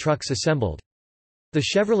automobiles and trucks assembled. The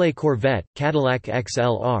Chevrolet Corvette, Cadillac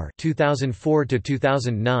XLR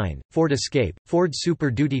 2004–2009, Ford Escape, Ford Super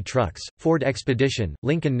Duty trucks, Ford Expedition,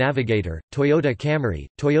 Lincoln Navigator, Toyota Camry,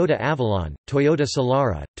 Toyota Avalon, Toyota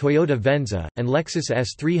Solara, Toyota Venza, and Lexus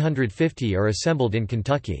S350 are assembled in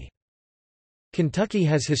Kentucky. Kentucky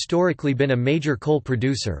has historically been a major coal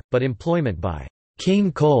producer, but employment by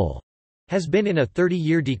King Coal has been in a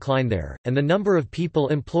 30-year decline there, and the number of people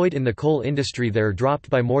employed in the coal industry there dropped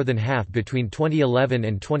by more than half between 2011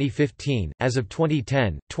 and 2015. As of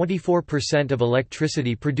 2010, 24% of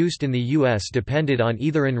electricity produced in the U.S. depended on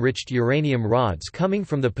either enriched uranium rods coming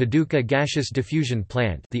from the Paducah Gaseous Diffusion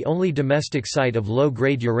Plant, the only domestic site of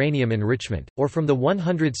low-grade uranium enrichment, or from the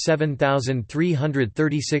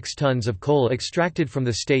 107,336 tons of coal extracted from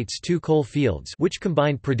the state's 2 coal fields, which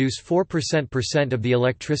combined produce 4% of the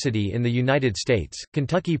electricity in the United States.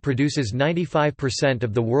 Kentucky produces 95%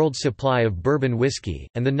 of the world's supply of bourbon whiskey,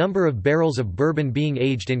 and the number of barrels of bourbon being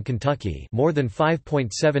aged in Kentucky, more than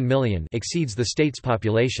 5.7 million, exceeds the state's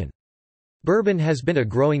population. Bourbon has been a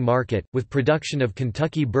growing market, with production of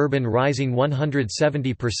Kentucky bourbon rising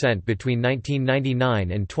 170% between 1999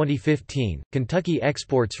 and 2015. Kentucky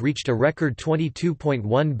exports reached a record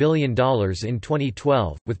 $22.1 billion in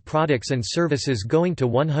 2012, with products and services going to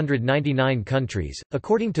 199 countries.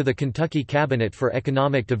 According to the Kentucky Cabinet for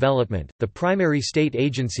Economic Development, the primary state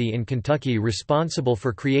agency in Kentucky responsible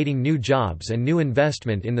for creating new jobs and new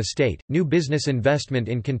investment in the state, new business investment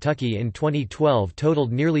in Kentucky in 2012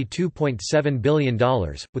 totaled nearly $2.7 billion,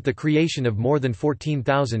 with the creation of more than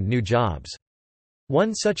 14,000 new jobs.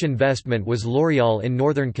 One such investment was L'Oreal in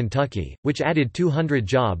northern Kentucky, which added 200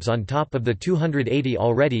 jobs on top of the 280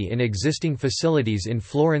 already in existing facilities in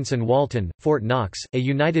Florence and Walton. Fort Knox, a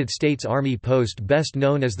United States Army post best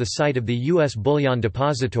known as the site of the U.S. Bullion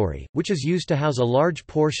Depository, which is used to house a large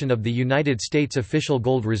portion of the United States official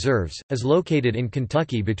gold reserves, is located in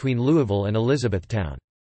Kentucky between Louisville and Elizabethtown.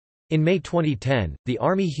 In May 2010, the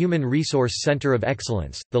Army Human Resource Center of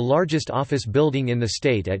Excellence, the largest office building in the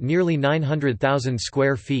state at nearly 900,000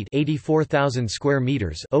 square feet (84,000 square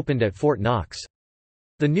meters), opened at Fort Knox.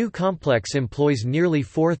 The new complex employs nearly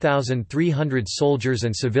 4,300 soldiers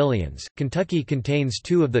and civilians. Kentucky contains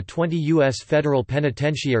 2 of the 20 U.S. federal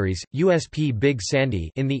penitentiaries, USP Big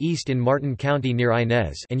Sandy in the east in Martin County near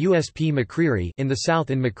Inez and USP McCreary in the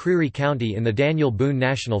south in McCreary County in the Daniel Boone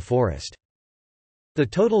National Forest. The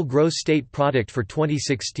total gross state product for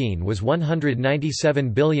 2016 was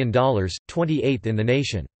 $197 billion, 28th in the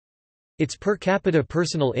nation. Its per capita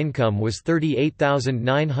personal income was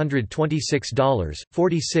 $38,926,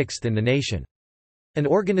 46th in the nation. An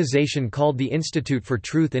organization called the Institute for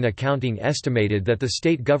Truth in Accounting estimated that the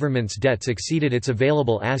state government's debts exceeded its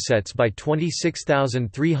available assets by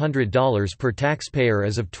 $26,300 per taxpayer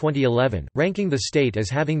as of 2011, ranking the state as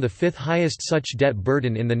having the 5th highest such debt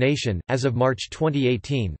burden in the nation. As of March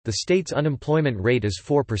 2018, the state's unemployment rate is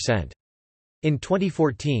 4%. In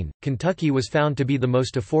 2014, Kentucky was found to be the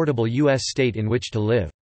most affordable U.S. state in which to live.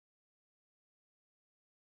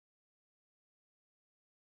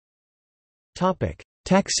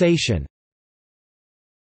 Taxation.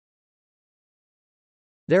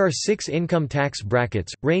 There are 6 income tax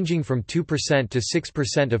brackets, ranging from 2% to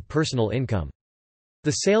 6% of personal income.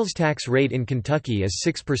 The sales tax rate in Kentucky is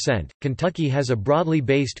 6%. Kentucky has a broadly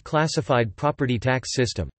based classified property tax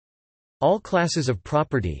system. All classes of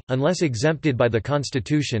property, unless exempted by the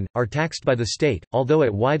Constitution, are taxed by the state, although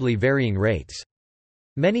at widely varying rates.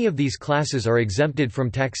 Many of these classes are exempted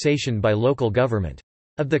from taxation by local government.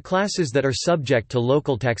 Of the classes that are subject to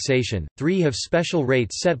local taxation, 3 have special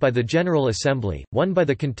rates set by the General Assembly, 1 by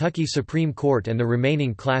the Kentucky Supreme Court, and the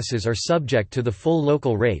remaining classes are subject to the full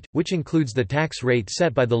local rate, which includes the tax rate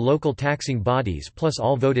set by the local taxing bodies plus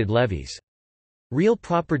all voted levies. Real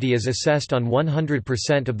property is assessed on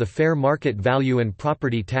 100% of the fair market value and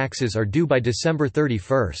property taxes are due by December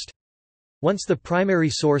 31. Once the primary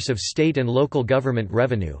source of state and local government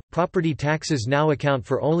revenue, property taxes now account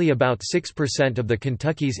for only about 6% of the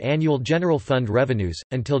Kentucky's annual general fund revenues.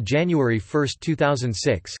 Until January 1,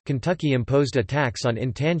 2006, Kentucky imposed a tax on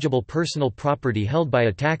intangible personal property held by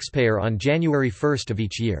a taxpayer on January 1 of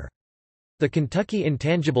each year. The Kentucky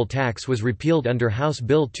intangible tax was repealed under House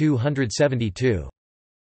Bill 272.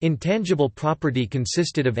 Intangible property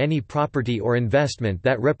consisted of any property or investment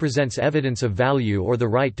that represents evidence of value or the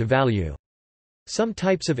right to value. Some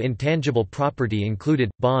types of intangible property included,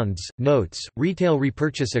 bonds, notes, retail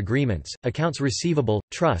repurchase agreements, accounts receivable,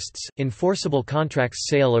 trusts, enforceable contracts,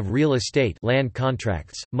 sale of real estate, land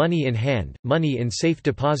contracts, money in hand, money in safe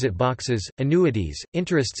deposit boxes, annuities,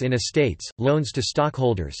 interests in estates, loans to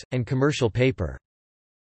stockholders, and commercial paper.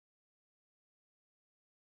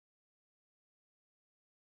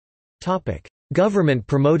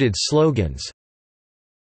 Government-promoted slogans.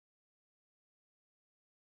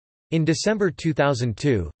 In December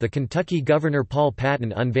 2002, the Kentucky Governor Paul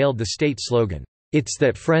Patton unveiled the state slogan, "It's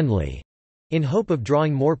that friendly," in hope of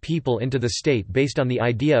drawing more people into the state based on the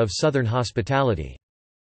idea of Southern hospitality.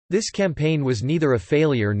 This campaign was neither a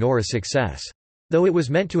failure nor a success. Though it was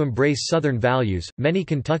meant to embrace Southern values, many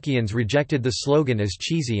Kentuckians rejected the slogan as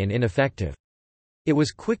cheesy and ineffective. It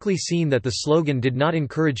was quickly seen that the slogan did not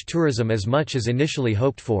encourage tourism as much as initially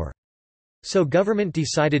hoped for. So government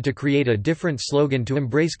decided to create a different slogan to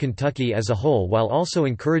embrace Kentucky as a whole while also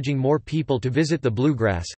encouraging more people to visit the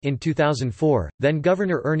Bluegrass. In 2004, then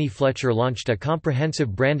Governor Ernie Fletcher launched a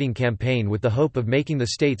comprehensive branding campaign with the hope of making the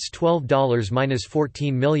state's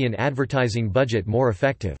 $12–14 million advertising budget more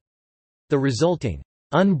effective. The resulting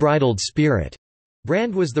unbridled spirit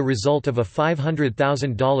brand was the result of a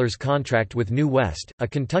 $500,000 contract with New West, a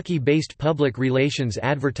Kentucky-based public relations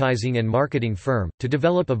advertising and marketing firm, to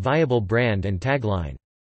develop a viable brand and tagline.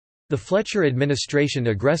 The Fletcher administration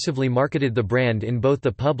aggressively marketed the brand in both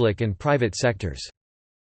the public and private sectors.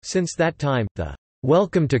 Since that time, the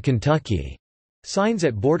 "Welcome to Kentucky" signs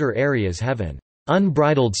at border areas have an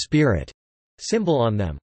unbridled spirit symbol on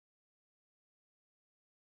them.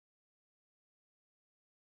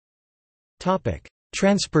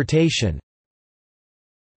 Transportation.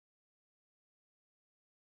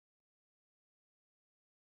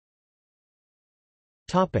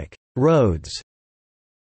 Roads.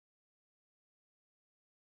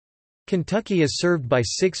 Kentucky is served by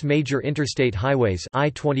 6 major interstate highways: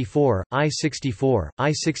 I-24, I-64,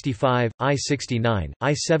 I-65, I-69,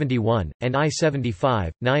 I-71, and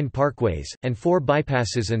I-75, 9 parkways, and 4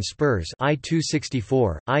 bypasses and spurs: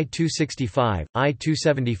 I-264, I-265,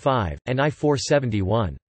 I-275, and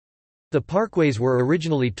I-471. The parkways were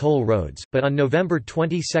originally toll roads, but on November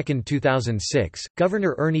 22, 2006,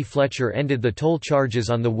 Governor Ernie Fletcher ended the toll charges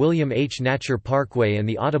on the William H. Natcher Parkway and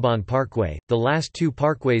the Audubon Parkway, the last 2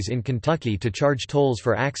 parkways in Kentucky to charge tolls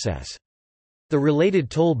for access. The related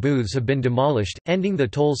toll booths have been demolished. Ending the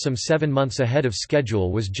tolls some 7 months ahead of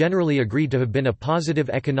schedule was generally agreed to have been a positive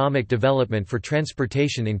economic development for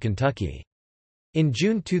transportation in Kentucky. In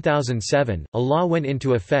June 2007, a law went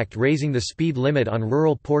into effect raising the speed limit on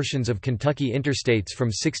rural portions of Kentucky interstates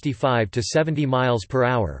from 65 to 70 miles per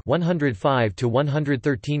hour, 105 to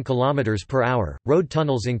 113 kilometers per hour. Road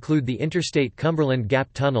tunnels include the Interstate Cumberland Gap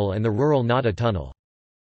Tunnel and the rural Nada Tunnel.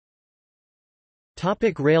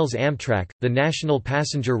 Rails. Amtrak, the national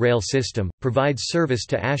passenger rail system, provides service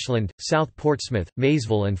to Ashland, South Portsmouth,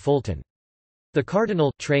 Maysville and Fulton. The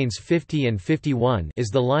Cardinal trains 50 and 51 is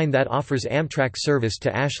the line that offers Amtrak service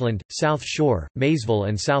to Ashland, South Shore, Maysville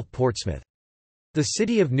and South Portsmouth. The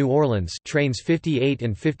City of New Orleans trains 58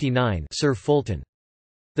 and 59 serve Fulton.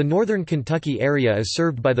 The northern Kentucky area is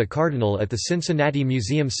served by the Cardinal at the Cincinnati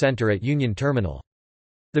Museum Center at Union Terminal.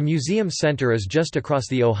 The Museum Center is just across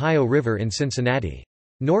the Ohio River in Cincinnati.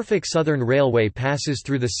 Norfolk Southern Railway passes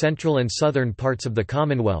through the central and southern parts of the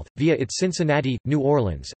Commonwealth, via its Cincinnati, New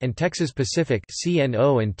Orleans, and Texas Pacific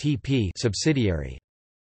 (CNO and TP) subsidiary.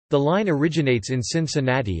 The line originates in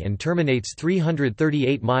Cincinnati and terminates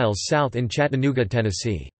 338 miles south in Chattanooga,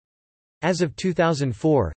 Tennessee. As of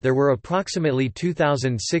 2004, there were approximately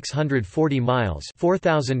 2,640 miles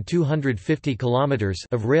 (4,250 kilometers)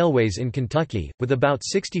 of railways in Kentucky, with about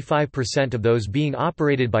 65% of those being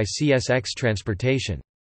operated by CSX Transportation.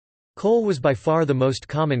 Coal was by far the most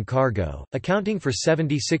common cargo, accounting for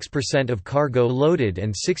 76% of cargo loaded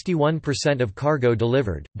and 61% of cargo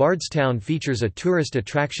delivered. Bardstown features a tourist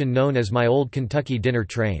attraction known as My Old Kentucky Dinner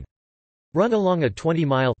Train. Run along a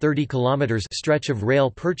 20-mile (30 kilometers) stretch of rail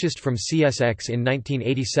purchased from CSX in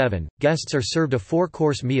 1987, guests are served a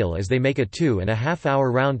 4-course meal as they make a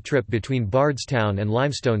 2.5-hour round trip between Bardstown and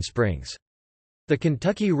Limestone Springs. The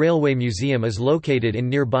Kentucky Railway Museum is located in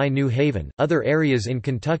nearby New Haven. Other areas in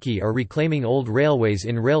Kentucky are reclaiming old railways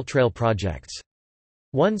in rail trail projects.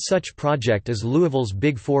 One such project is Louisville's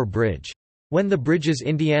Big Four Bridge. When the bridge's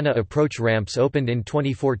Indiana approach ramps opened in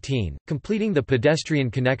 2014, completing the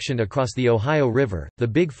pedestrian connection across the Ohio River, the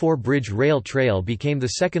Big Four Bridge Rail Trail became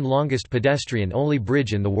the second longest pedestrian-only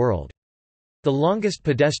bridge in the world. The longest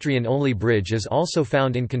pedestrian-only bridge is also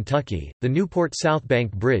found in Kentucky, the Newport South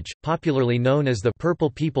Bank Bridge, popularly known as the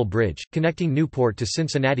Purple People Bridge, connecting Newport to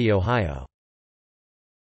Cincinnati, Ohio.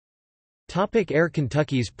 Air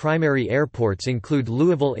Kentucky's primary airports include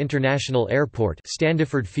Louisville International Airport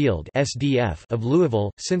Standiford Field (SDF) of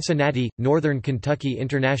Louisville, Cincinnati, Northern Kentucky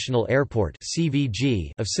International Airport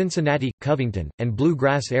 (CVG) of Cincinnati, Covington, and Blue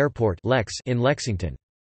Grass Airport (LEX) in Lexington.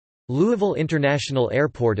 Louisville International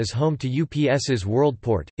Airport is home to UPS's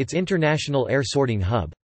WorldPort, its international air sorting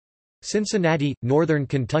hub. Cincinnati, Northern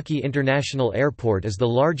Kentucky International Airport is the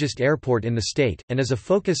largest airport in the state, and is a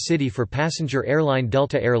focus city for passenger airline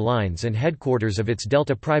Delta Air Lines and headquarters of its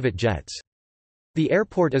Delta private jets. The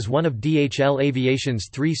airport is one of DHL Aviation's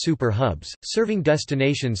 3 super hubs, serving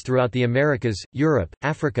destinations throughout the Americas, Europe,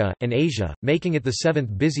 Africa, and Asia, making it the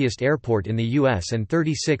 7th busiest airport in the U.S. and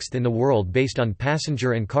 36th in the world based on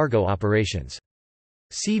passenger and cargo operations.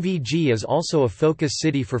 CVG is also a focus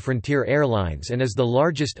city for Frontier Airlines and is the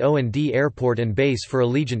largest O&D airport and base for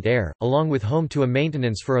Allegiant Air, along with home to a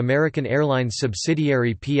maintenance for American Airlines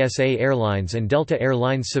subsidiary PSA Airlines and Delta Air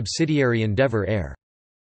Lines subsidiary Endeavor Air.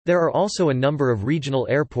 There are also a number of regional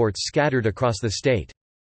airports scattered across the state.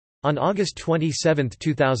 On August 27,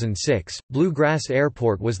 2006, Blue Grass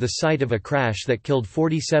Airport was the site of a crash that killed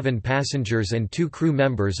 47 passengers and 2 crew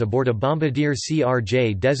members aboard a Bombardier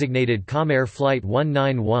CRJ designated Comair Flight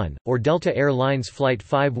 191, or Delta Air Lines Flight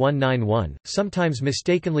 5191, sometimes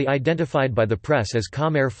mistakenly identified by the press as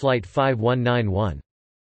Comair Flight 5191.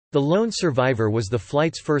 The lone survivor was the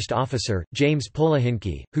flight's first officer, James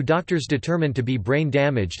Polahinky, who doctors determined to be brain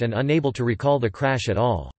damaged and unable to recall the crash at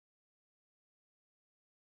all.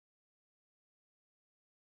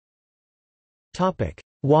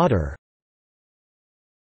 Water.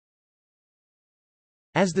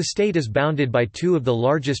 As the state is bounded by 2 of the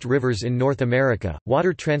largest rivers in North America,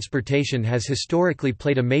 water transportation has historically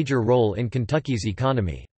played a major role in Kentucky's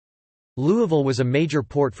economy. Louisville was a major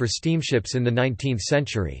port for steamships in the 19th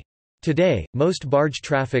century. Today, most barge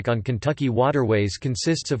traffic on Kentucky waterways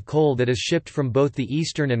consists of coal that is shipped from both the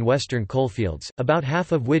eastern and western coalfields, about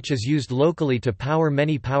half of which is used locally to power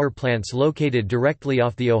many power plants located directly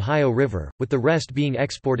off the Ohio River, with the rest being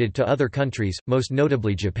exported to other countries, most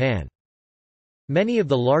notably Japan. Many of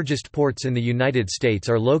the largest ports in the United States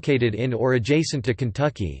are located in or adjacent to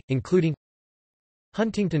Kentucky, including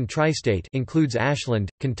Huntington Tri-State includes Ashland,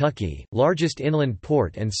 Kentucky, largest inland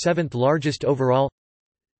port and 7th largest overall.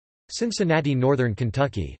 Cincinnati, Northern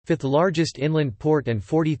Kentucky, 5th largest inland port and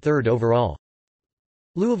 43rd overall.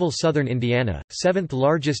 Louisville, Southern Indiana, 7th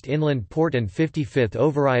largest inland port and 55th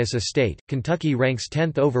overall. State, Kentucky ranks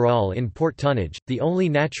 10th overall in port tonnage. The only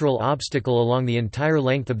natural obstacle along the entire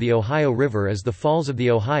length of the Ohio River is the Falls of the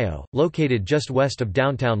Ohio, located just west of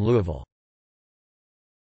downtown Louisville.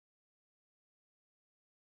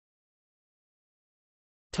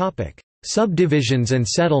 Subdivisions and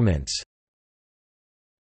settlements.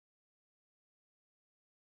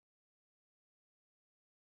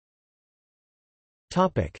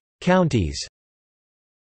 Counties.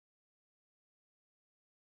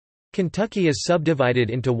 Kentucky is subdivided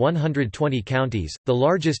into 120 counties, the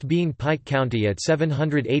largest being Pike County at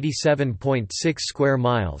 787.6 square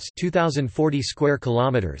miles (2,040 square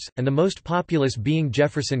kilometers), and the most populous being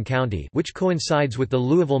Jefferson County, which coincides with the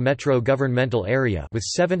Louisville metro governmental area with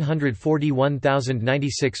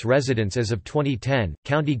 741,096 residents as of 2010.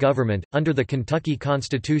 County government, under the Kentucky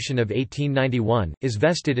Constitution of 1891, is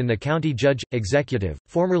vested in the county judge executive,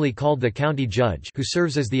 formerly called the county judge, who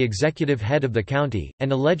serves as the executive head of the county,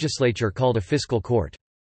 and a legislature called a fiscal court.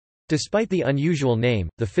 Despite the unusual name,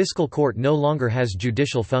 the fiscal court no longer has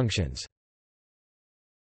judicial functions.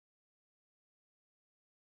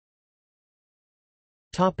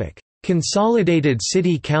 Consolidated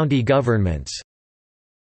city-county governments.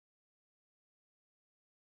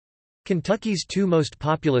 Kentucky's 2 most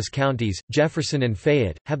populous counties, Jefferson and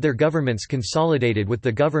Fayette, have their governments consolidated with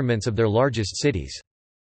the governments of their largest cities.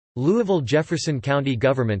 Louisville-Jefferson County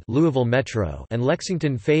Government Louisville Metro and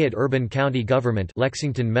Lexington-Fayette Urban County Government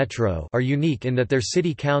Lexington Metro are unique in that their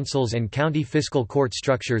city councils and county fiscal court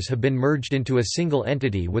structures have been merged into a single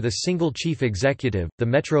entity with a single chief executive, the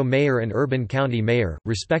Metro Mayor and Urban County Mayor,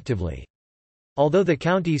 respectively. Although the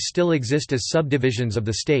counties still exist as subdivisions of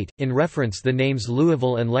the state, in reference the names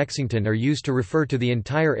Louisville and Lexington are used to refer to the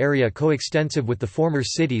entire area coextensive with the former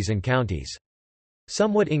cities and counties.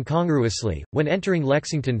 Somewhat incongruously, when entering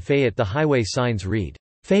Lexington Fayette the highway signs read,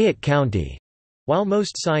 "Fayette County", while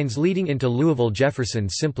most signs leading into Louisville Jefferson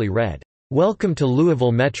simply read, "Welcome to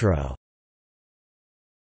Louisville Metro".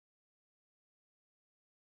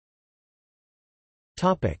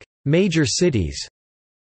 Major cities.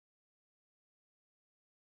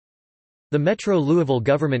 The Metro Louisville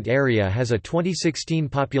government area has a 2016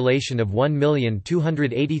 population of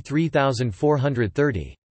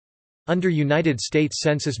 1,283,430. Under United States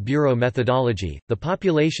Census Bureau methodology, the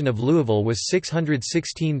population of Louisville was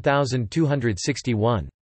 616,261.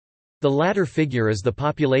 The latter figure is the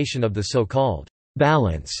population of the so-called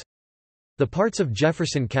balance. The parts of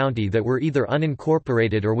Jefferson County that were either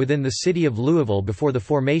unincorporated or within the city of Louisville before the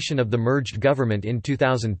formation of the merged government in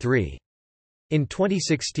 2003. In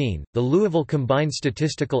 2016, the Louisville Combined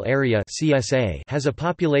Statistical Area (CSA) has a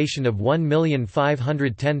population of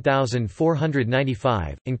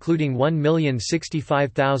 1,510,495, including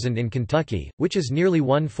 1,065,000 in Kentucky, which is nearly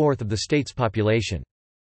one-fourth of the state's population.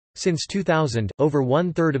 Since 2000, over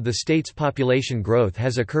one-third of the state's population growth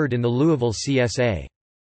has occurred in the Louisville CSA.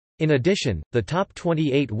 In addition, the top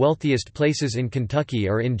 28 wealthiest places in Kentucky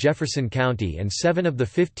are in Jefferson County, and 7 of the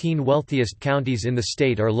 15 wealthiest counties in the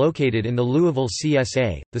state are located in the Louisville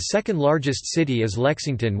CSA. The second largest city is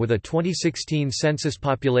Lexington with a 2016 census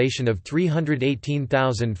population of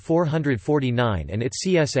 318,449 and its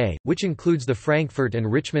CSA, which includes the Frankfort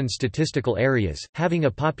and Richmond statistical areas, having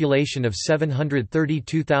a population of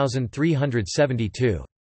 732,372.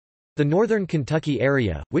 The Northern Kentucky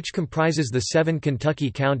area, which comprises the 7 Kentucky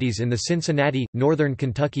counties in the Cincinnati, Northern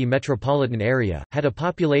Kentucky metropolitan area, had a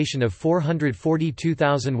population of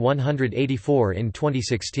 442,184 in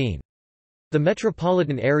 2016. The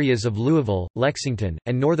metropolitan areas of Louisville, Lexington,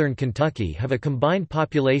 and Northern Kentucky have a combined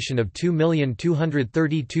population of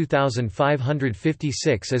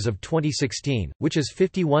 2,232,556 as of 2016, which is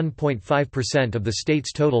 51.5% of the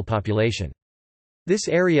state's total population. This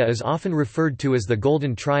area is often referred to as the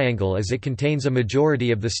Golden Triangle as it contains a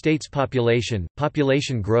majority of the state's population,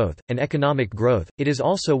 population growth, and economic growth. It is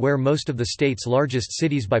also where most of the state's largest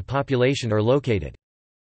cities by population are located.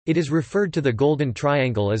 It is referred to the Golden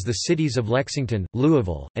Triangle as the cities of Lexington,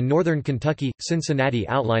 Louisville, and Northern Kentucky, Cincinnati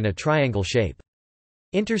outline a triangle shape.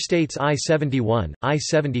 Interstates I-71,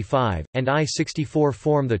 I-75, and I-64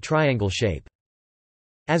 form the triangle shape.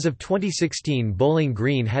 As of 2016, Bowling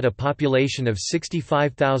Green had a population of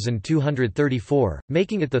 65,234,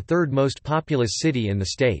 making it the third most populous city in the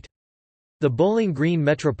state. The Bowling Green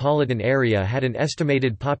metropolitan area had an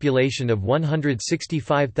estimated population of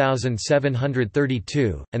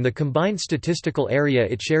 165,732, and the combined statistical area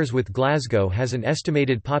it shares with Glasgow has an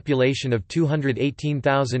estimated population of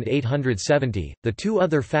 218,870. The two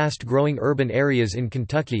other fast-growing urban areas in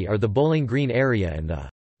Kentucky are the Bowling Green area and the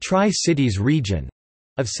Tri-Cities region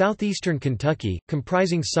of southeastern Kentucky,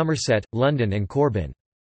 comprising Somerset, London and Corbin.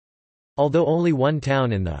 Although only one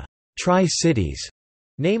town in the Tri-Cities,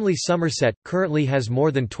 namely Somerset, currently has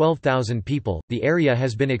more than 12,000 people, the area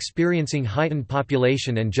has been experiencing heightened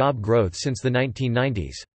population and job growth since the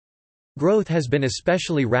 1990s. Growth has been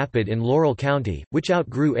especially rapid in Laurel County, which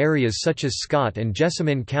outgrew areas such as Scott and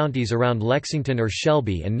Jessamine counties around Lexington or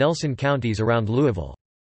Shelby and Nelson counties around Louisville.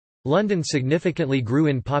 London significantly grew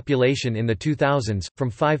in population in the 2000s,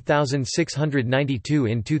 from 5,692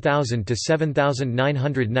 in 2000 to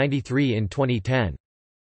 7,993 in 2010.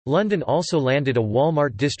 London also landed a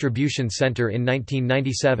Walmart distribution center in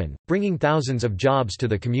 1997, bringing thousands of jobs to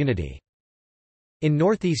the community. In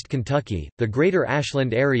northeast Kentucky, the Greater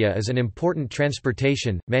Ashland area is an important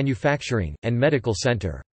transportation, manufacturing, and medical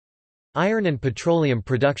center. Iron and petroleum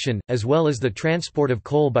production, as well as the transport of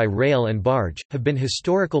coal by rail and barge, have been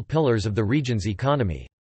historical pillars of the region's economy.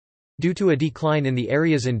 Due to a decline in the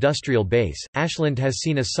area's industrial base, Ashland has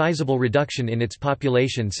seen a sizable reduction in its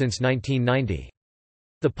population since 1990.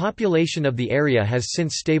 The population of the area has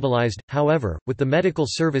since stabilized, however, with the medical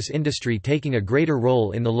service industry taking a greater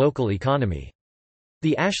role in the local economy.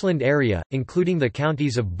 The Ashland area, including the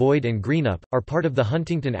counties of Boyd and Greenup, are part of the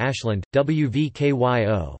Huntington-Ashland,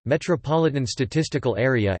 WVKYO, Metropolitan Statistical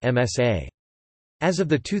Area (MSA). As of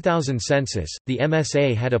the 2000 census, the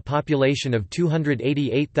MSA had a population of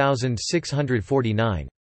 288,649.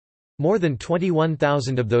 More than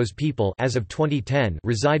 21,000 of those people as of 2010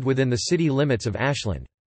 reside within the city limits of Ashland.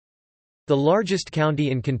 The largest county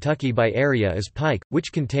in Kentucky by area is Pike,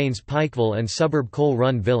 which contains Pikeville and suburb Coal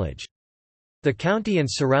Run Village. The county and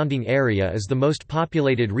surrounding area is the most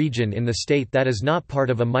populated region in the state that is not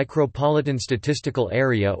part of a micropolitan statistical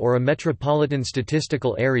area or a metropolitan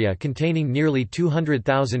statistical area containing nearly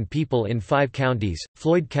 200,000 people in 5 counties: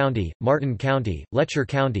 Floyd County, Martin County, Letcher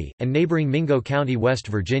County, and neighboring Mingo County, West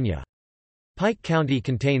Virginia. Pike County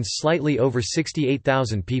contains slightly over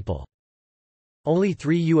 68,000 people. Only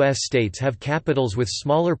 3 U.S. states have capitals with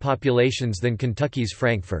smaller populations than Kentucky's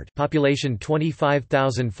Frankfort, population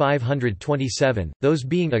 25,527, those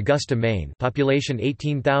being Augusta, Maine, population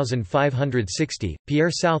 18,560, Pierre,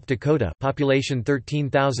 South Dakota, population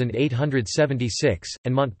 13,876,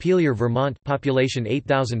 and Montpelier, Vermont, population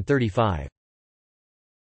 8,035.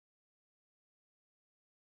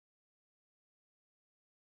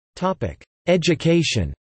 Topic: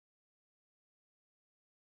 Education.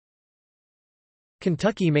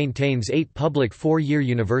 Kentucky maintains 8 public 4-year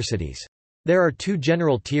universities. There are 2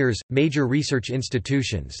 general tiers, major research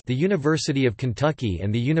institutions, the University of Kentucky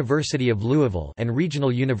and the University of Louisville, and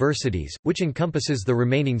regional universities, which encompasses the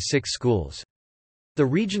remaining 6 schools. The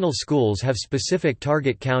regional schools have specific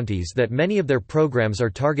target counties that many of their programs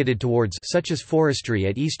are targeted towards, such as forestry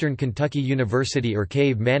at Eastern Kentucky University or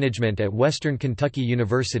cave management at Western Kentucky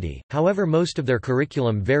University. However, most of their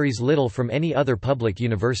curriculum varies little from any other public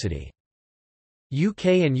university. UK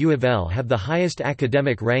and U of L have the highest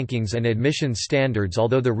academic rankings and admissions standards,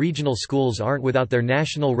 although the regional schools aren't without their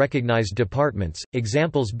national recognized departments,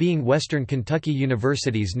 examples being Western Kentucky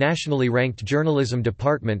University's nationally ranked journalism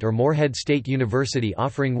department or Morehead State University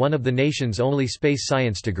offering one of the nation's only space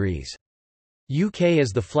science degrees. UK is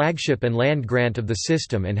the flagship and land grant of the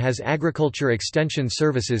system and has agriculture extension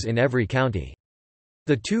services in every county.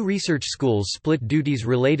 The 2 research schools split duties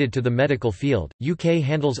related to the medical field. UK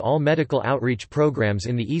handles all medical outreach programs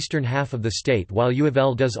in the eastern half of the state, while U of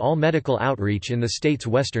L does all medical outreach in the state's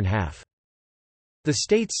western half. The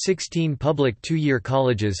state's 16 public 2-year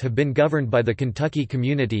colleges have been governed by the Kentucky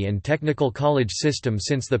Community and Technical College System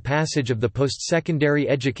since the passage of the Post-Secondary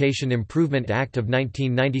Education Improvement Act of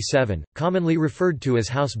 1997, commonly referred to as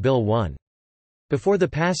House Bill 1. Before the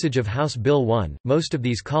passage of House Bill 1, most of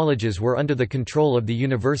these colleges were under the control of the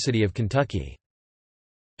University of Kentucky.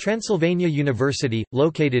 Transylvania University,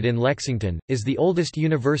 located in Lexington, is the oldest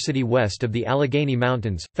university west of the Allegheny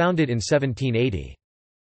Mountains, founded in 1780.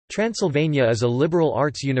 Transylvania is a liberal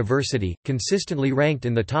arts university, consistently ranked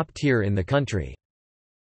in the top tier in the country.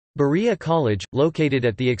 Berea College, located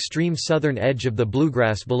at the extreme southern edge of the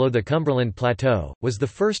bluegrass below the Cumberland Plateau, was the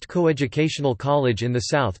first coeducational college in the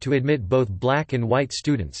South to admit both black and white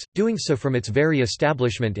students, doing so from its very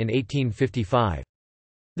establishment in 1855.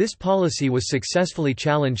 This policy was successfully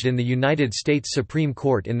challenged in the United States Supreme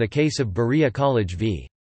Court in the case of Berea College v.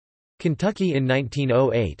 Kentucky in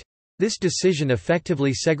 1908. This decision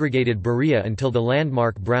effectively segregated Berea until the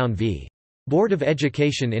landmark Brown v. Board of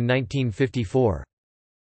Education in 1954.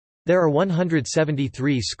 There are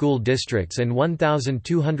 173 school districts and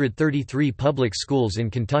 1,233 public schools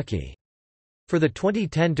in Kentucky. For the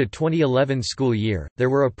 2010–2011 school year,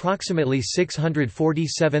 there were approximately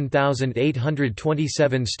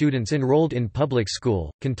 647,827 students enrolled in public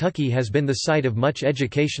school. Kentucky has been the site of much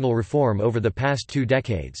educational reform over the past 2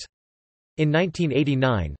 decades. In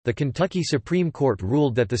 1989, the Kentucky Supreme Court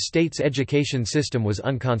ruled that the state's education system was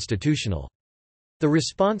unconstitutional. The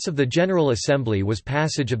response of the General Assembly was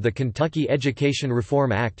passage of the Kentucky Education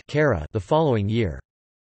Reform Act the following year.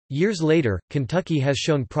 Years later, Kentucky has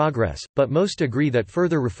shown progress, but most agree that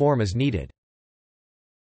further reform is needed.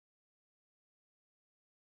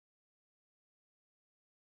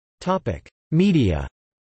 Media.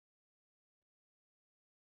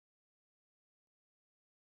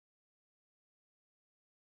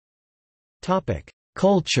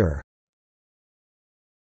 Culture.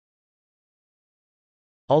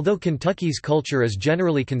 Although Kentucky's culture is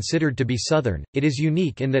generally considered to be Southern, it is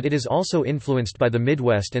unique in that it is also influenced by the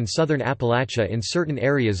Midwest and Southern Appalachia in certain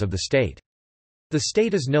areas of the state. The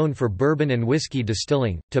state is known for bourbon and whiskey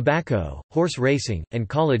distilling, tobacco, horse racing, and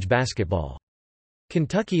college basketball.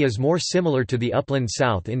 Kentucky is more similar to the upland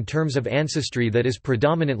South in terms of ancestry that is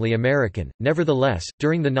predominantly American. Nevertheless,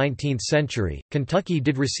 during the 19th century, Kentucky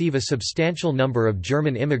did receive a substantial number of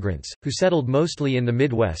German immigrants, who settled mostly in the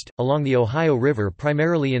Midwest, along the Ohio River,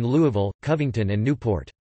 primarily in Louisville, Covington, and Newport.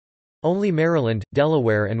 Only Maryland,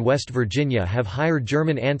 Delaware and West Virginia have higher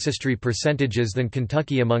German ancestry percentages than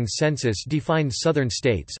Kentucky among census-defined southern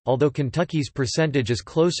states, although Kentucky's percentage is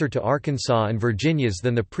closer to Arkansas and Virginia's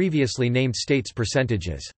than the previously named states'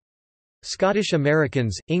 percentages. Scottish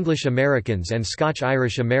Americans, English Americans and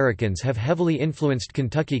Scotch-Irish Americans have heavily influenced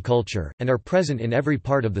Kentucky culture, and are present in every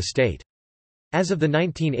part of the state. As of the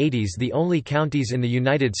 1980s, the only counties in the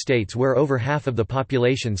United States where over half of the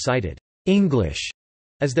population cited English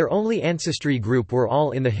as their only ancestry group were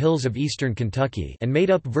all in the hills of eastern Kentucky and made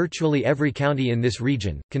up virtually every county in this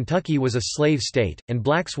region. Kentucky was a slave state, and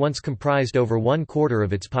blacks once comprised over 1/4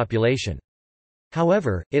 of its population.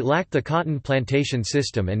 However, it lacked the cotton plantation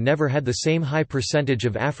system and never had the same high percentage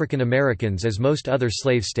of African Americans as most other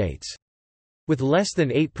slave states. With less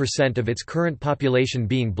than 8% of its current population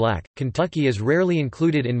being black, Kentucky is rarely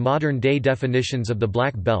included in modern-day definitions of the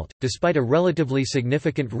Black Belt. Despite a relatively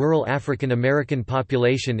significant rural African American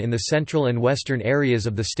population in the central and western areas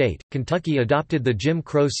of the state, Kentucky adopted the Jim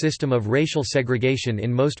Crow system of racial segregation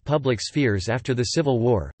in most public spheres after the Civil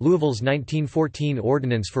War. Louisville's 1914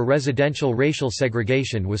 Ordinance for Residential Racial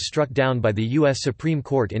Segregation was struck down by the U.S. Supreme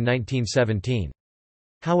Court in 1917.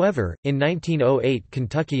 However, in 1908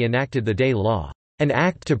 Kentucky enacted the Day Law, an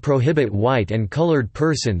act to prohibit white and colored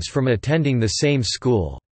persons from attending the same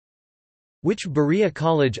school, which Berea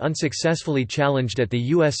College unsuccessfully challenged at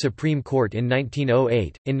the U.S. Supreme Court in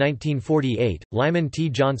 1908. In 1948, Lyman T.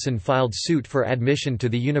 Johnson filed suit for admission to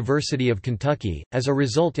the University of Kentucky. As a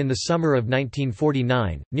result, in the summer of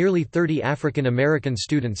 1949, nearly 30 African American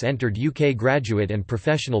students entered UK graduate and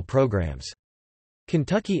professional programs.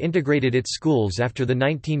 Kentucky integrated its schools after the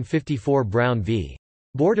 1954 Brown v.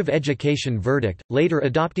 Board of Education verdict, later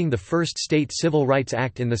adopting the first state civil rights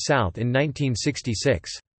act in the South in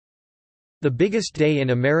 1966. The biggest day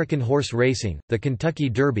in American horse racing, the Kentucky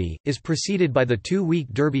Derby, is preceded by the 2-week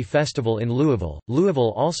Derby Festival in Louisville.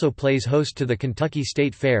 Louisville also plays host to the Kentucky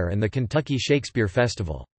State Fair and the Kentucky Shakespeare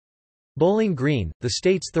Festival. Bowling Green, the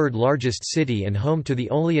state's third-largest city and home to the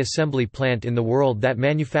only assembly plant in the world that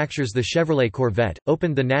manufactures the Chevrolet Corvette,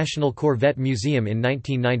 opened the National Corvette Museum in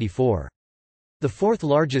 1994. The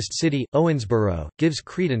fourth-largest city, Owensboro, gives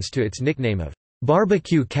credence to its nickname of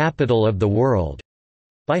 "Barbecue Capital of the World"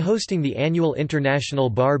 by hosting the annual International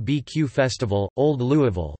Bar-B-Q Festival. Old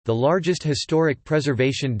Louisville, the largest historic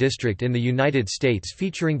preservation district in the United States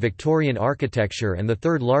featuring Victorian architecture and the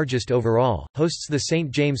third-largest overall, hosts the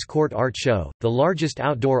St. James Court Art Show, the largest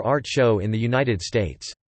outdoor art show in the United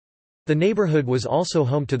States. The neighborhood was also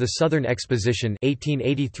home to the Southern Exposition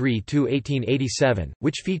 1883–1887,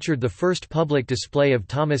 which featured the first public display of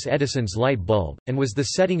Thomas Edison's light bulb, and was the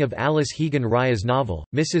setting of Alice Hegan Rya's novel,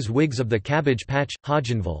 Mrs. Wiggs of the Cabbage Patch.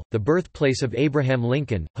 Hodgenville, the birthplace of Abraham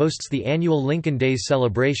Lincoln, hosts the annual Lincoln Days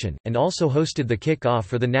celebration, and also hosted the kick-off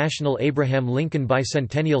for the National Abraham Lincoln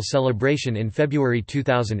Bicentennial Celebration in February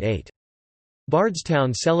 2008.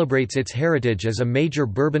 Bardstown celebrates its heritage as a major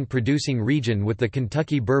bourbon-producing region with the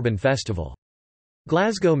Kentucky Bourbon Festival.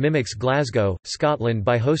 Glasgow mimics Glasgow, Scotland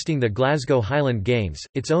by hosting the Glasgow Highland Games,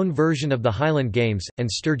 its own version of the Highland Games, and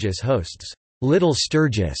Sturgis hosts Little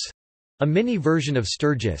Sturgis, a mini version of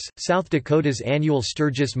Sturgis. South Dakota's annual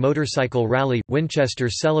Sturgis Motorcycle Rally. Winchester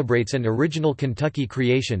celebrates an original Kentucky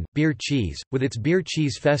creation, beer cheese, with its Beer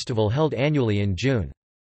Cheese Festival held annually in June.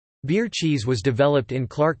 Beer cheese was developed in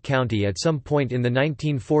Clark County at some point in the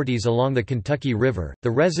 1940s along the Kentucky River.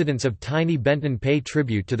 The residents of tiny Benton pay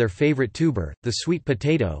tribute to their favorite tuber, the sweet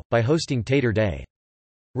potato, by hosting Tater Day.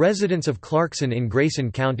 Residents of Clarkson in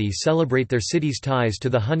Grayson County celebrate their city's ties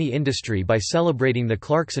to the honey industry by celebrating the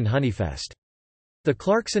Clarkson Honeyfest. The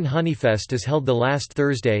Clarkson Honeyfest is held the last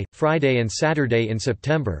Thursday, Friday and Saturday in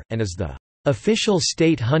September, and is the official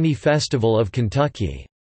state honey festival of Kentucky.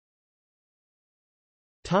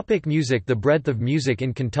 Music. The breadth of music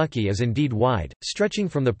in Kentucky is indeed wide, stretching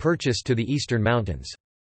from the Purchase to the eastern mountains.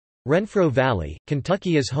 Renfro Valley,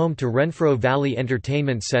 Kentucky is home to Renfro Valley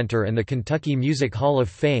Entertainment Center and the Kentucky Music Hall of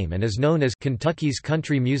Fame and is known as Kentucky's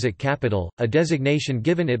Country Music Capital, a designation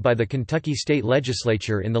given it by the Kentucky State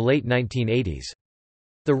Legislature in the late 1980s.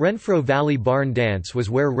 The Renfro Valley Barn Dance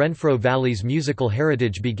was where Renfro Valley's musical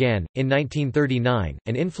heritage began. In 1939,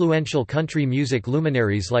 and influential country music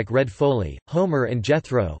luminaries like Red Foley, Homer and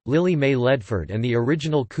Jethro, Lily Mae Ledford and the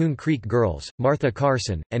original Coon Creek Girls, Martha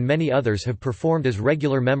Carson, and many others have performed as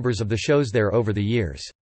regular members of the shows there over the years.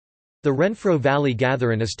 The Renfro Valley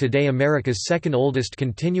Gatherin' is today America's second oldest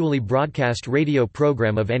continually broadcast radio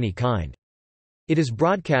program of any kind. It is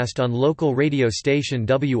broadcast on local radio station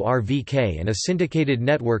WRVK and a syndicated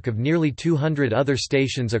network of nearly 200 other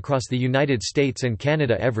stations across the United States and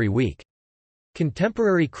Canada every week.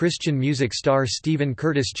 Contemporary Christian music star Stephen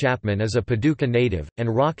Curtis Chapman is a Paducah native,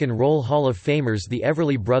 and Rock and Roll Hall of Famers the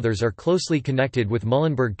Everly Brothers are closely connected with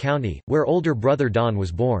Muhlenberg County, where older brother Don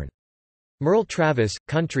was born. Merle Travis,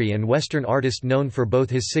 country and western artist known for both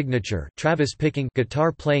his signature Travis-picking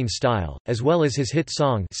guitar-playing style, as well as his hit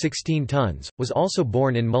song 16 Tons, was also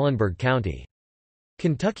born in Muhlenberg County.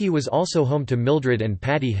 Kentucky was also home to Mildred and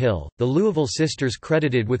Patty Hill, the Louisville sisters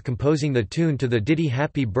credited with composing the tune to the ditty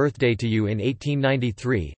Happy Birthday to You in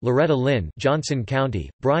 1893, Loretta Lynn, Johnson County,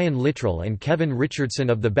 Brian Littrell and Kevin Richardson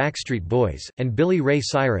of the Backstreet Boys, and Billy Ray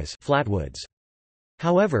Cyrus, Flatwoods.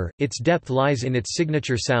 However, its depth lies in its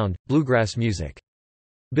signature sound, bluegrass music.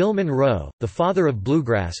 Bill Monroe, the father of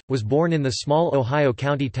bluegrass, was born in the small Ohio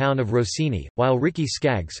County town of Rossini, while Ricky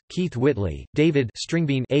Skaggs, Keith Whitley, David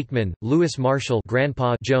Stringbean Aikman, Lewis Marshall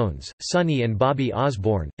Grandpa Jones, Sonny and Bobby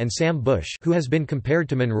Osborne, and Sam Bush, who has been compared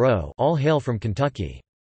to Monroe, all hail from Kentucky.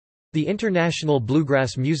 The International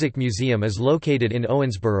Bluegrass Music Museum is located in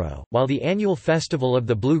Owensboro, while the annual Festival of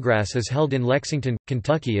the Bluegrass is held in Lexington.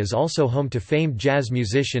 Kentucky is also home to famed jazz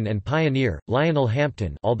musician and pioneer, Lionel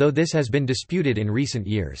Hampton, although this has been disputed in recent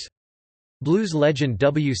years. Blues legend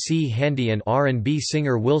W. C. Handy and R&B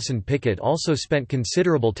singer Wilson Pickett also spent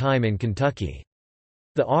considerable time in Kentucky.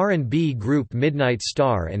 The R&B group Midnight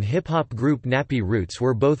Star and hip-hop group Nappy Roots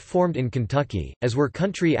were both formed in Kentucky, as were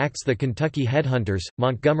country acts the Kentucky Headhunters,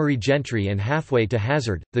 Montgomery Gentry and Halfway to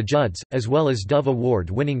Hazard, the Judds, as well as Dove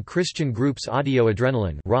Award-winning Christian groups Audio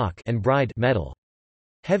Adrenaline rock and Bride metal.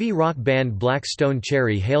 Heavy rock band Black Stone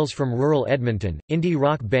Cherry hails from rural Edmonton. Indie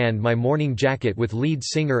rock band My Morning Jacket with lead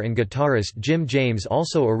singer and guitarist Jim James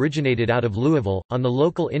also originated out of Louisville, on the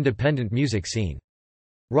local independent music scene.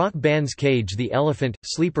 Rock bands Cage the Elephant,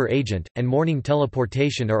 Sleeper Agent, and Morning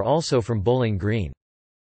Teleportation are also from Bowling Green.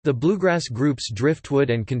 The bluegrass groups Driftwood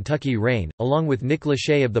and Kentucky Rain, along with Nick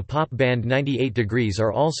Lachey of the pop band 98 Degrees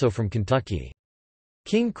are also from Kentucky.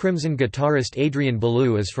 King Crimson guitarist Adrian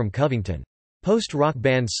Belew is from Covington. Post-rock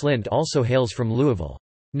band Slint also hails from Louisville.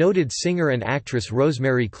 Noted singer and actress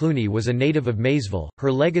Rosemary Clooney was a native of Maysville,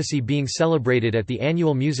 her legacy being celebrated at the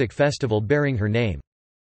annual music festival bearing her name.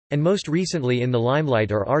 And most recently in the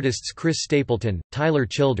limelight are artists Chris Stapleton, Tyler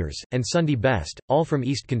Childers, and Sunday Best, all from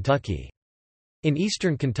East Kentucky. In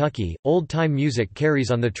eastern Kentucky, old-time music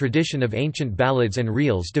carries on the tradition of ancient ballads and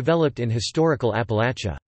reels developed in historical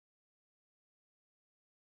Appalachia.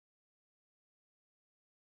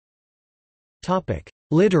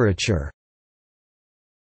 Literature.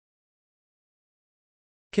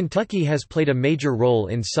 Kentucky has played a major role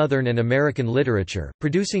in Southern and American literature,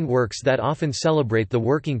 producing works that often celebrate the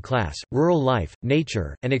working class, rural life,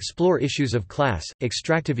 nature, and explore issues of class,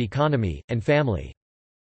 extractive economy, and family.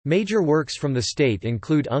 Major works from the state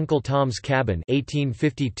include Uncle Tom's Cabin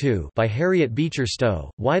 (1852) by Harriet Beecher Stowe,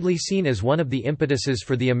 widely seen as one of the impetuses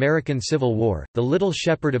for the American Civil War, The Little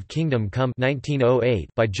Shepherd of Kingdom Come (1908)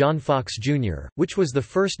 by John Fox Jr., which was the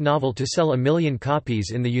first novel to sell 1 million copies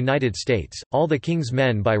in the United States, All the King's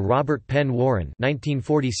Men by Robert Penn Warren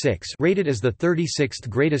 (1946), rated as the 36th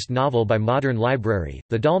greatest novel by Modern Library,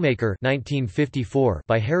 The Dollmaker (1954)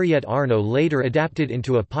 by Harriet Arno, later adapted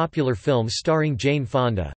into a popular film starring Jane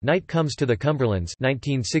Fonda, Night Comes to the Cumberlands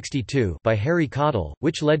 1962 by Harry Cottle,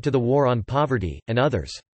 which led to the War on Poverty, and others.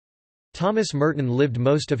 Thomas Merton lived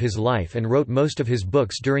most of his life and wrote most of his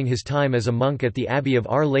books during his time as a monk at the Abbey of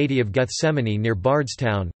Our Lady of Gethsemane near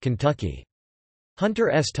Bardstown, Kentucky. Hunter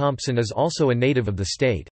S. Thompson is also a native of the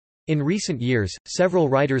state. In recent years, several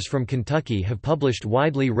writers from Kentucky have published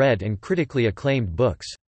widely read and critically acclaimed books.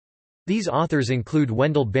 These authors include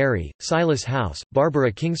Wendell Berry, Silas House,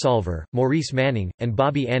 Barbara Kingsolver, Maurice Manning, and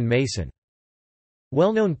Bobby Ann Mason.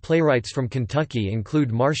 Well-known playwrights from Kentucky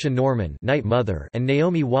include Marcia Norman, Night Mother, and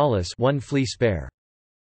Naomi Wallace, One Flea Spare.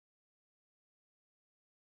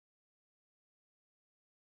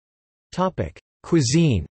 Topic: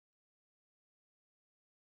 Cuisine.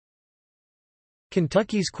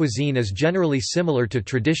 Kentucky's cuisine is generally similar to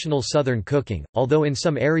traditional Southern cooking, although in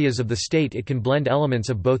some areas of the state it can blend elements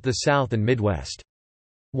of both the South and Midwest.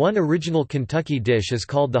 One original Kentucky dish is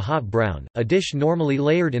called the hot brown, a dish normally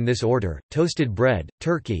layered in this order: toasted bread,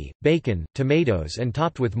 turkey, bacon, tomatoes and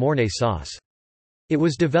topped with Mornay sauce. It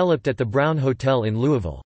was developed at the Brown Hotel in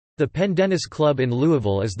Louisville. The Pendennis Club in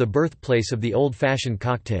Louisville is the birthplace of the old-fashioned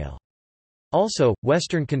cocktail. Also,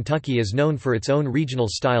 Western Kentucky is known for its own regional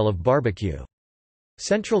style of barbecue.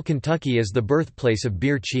 Central Kentucky is the birthplace of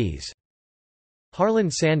beer cheese. Harlan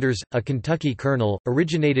Sanders, a Kentucky colonel,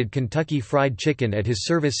 originated Kentucky Fried Chicken at his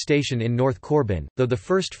service station in North Corbin, though the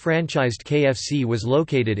first franchised KFC was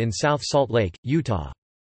located in South Salt Lake, Utah.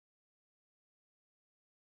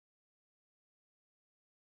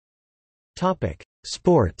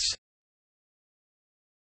 Sports.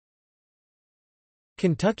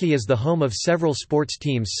 Kentucky is the home of several sports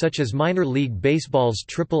teams such as minor league baseball's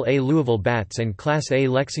Triple-A Louisville Bats and Class A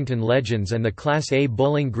Lexington Legends and the Class A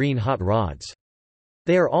Bowling Green Hot Rods.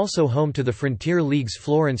 They are also home to the Frontier League's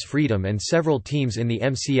Florence Freedom and several teams in the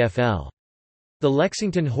MCFL. The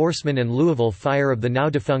Lexington Horsemen and Louisville Fire of the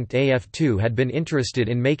now-defunct AF2 had been interested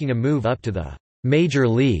in making a move up to the Major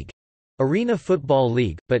League Arena Football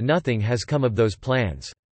League, but nothing has come of those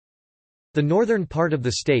plans. The northern part of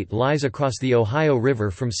the state lies across the Ohio River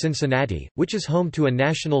from Cincinnati, which is home to a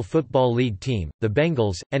National Football League team, the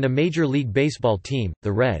Bengals, and a Major League Baseball team,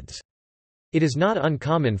 the Reds. It is not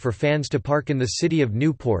uncommon for fans to park in the city of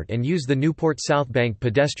Newport and use the Newport-South Bank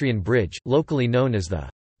pedestrian bridge, locally known as the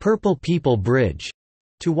Purple People Bridge,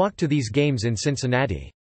 to walk to these games in Cincinnati.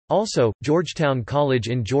 Also, Georgetown College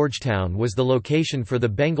in Georgetown was the location for the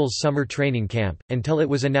Bengals summer training camp, until it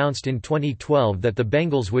was announced in 2012 that the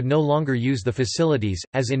Bengals would no longer use the facilities.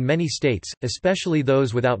 As in many states, especially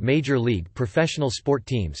those without major league professional sport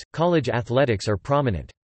teams, college athletics are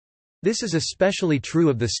prominent. This is especially true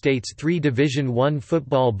of the state's three Division I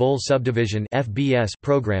Football Bowl Subdivision (FBS)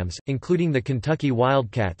 programs, including the Kentucky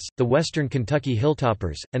Wildcats, the Western Kentucky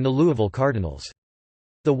Hilltoppers, and the Louisville Cardinals.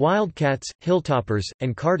 The Wildcats, Hilltoppers,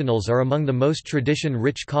 and Cardinals are among the most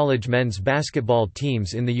tradition-rich college men's basketball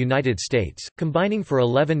teams in the United States, combining for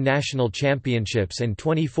 11 national championships and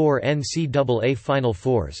 24 NCAA Final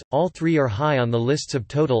Fours. All three are high on the lists of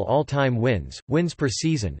total all-time wins, wins per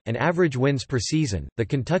season, and average wins per season. The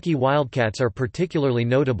Kentucky Wildcats are particularly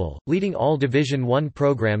notable, leading all Division I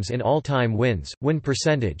programs in all-time wins, win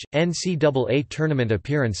percentage, NCAA tournament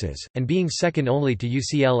appearances, and being second only to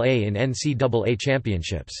UCLA in NCAA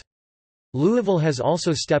championships. Louisville has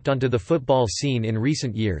also stepped onto the football scene in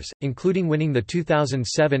recent years, including winning the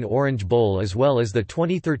 2007 Orange Bowl as well as the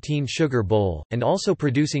 2013 Sugar Bowl, and also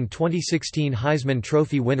producing 2016 Heisman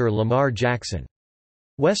Trophy winner Lamar Jackson.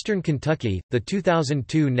 Western Kentucky, the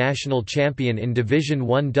 2002 national champion in Division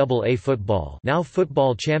I AA football, now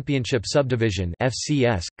Football Championship Subdivision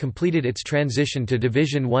 (FCS), completed its transition to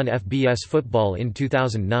Division I FBS football in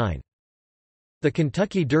 2009. The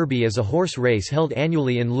Kentucky Derby is a horse race held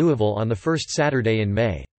annually in Louisville on the first Saturday in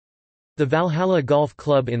May. The Valhalla Golf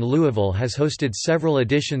Club in Louisville has hosted several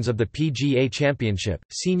editions of the PGA Championship,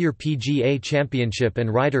 Senior PGA Championship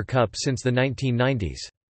and Ryder Cup since the 1990s.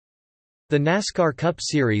 The NASCAR Cup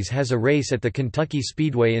Series has a race at the Kentucky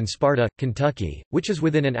Speedway in Sparta, Kentucky, which is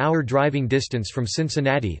within an hour driving distance from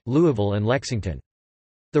Cincinnati, Louisville and Lexington.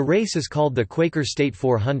 The race is called the Quaker State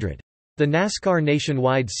 400. The NASCAR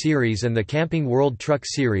Nationwide Series and the Camping World Truck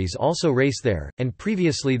Series also race there, and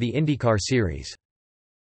previously the IndyCar Series.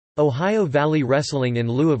 Ohio Valley Wrestling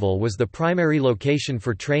in Louisville was the primary location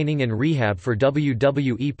for training and rehab for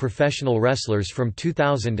WWE professional wrestlers from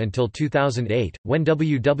 2000 until 2008, when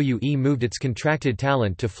WWE moved its contracted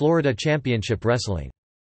talent to Florida Championship Wrestling.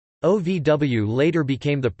 OVW later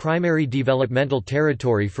became the primary developmental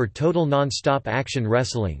territory for Total Nonstop Action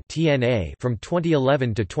Wrestling (TNA) from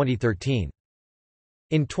 2011 to 2013.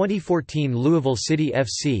 In 2014, Louisville City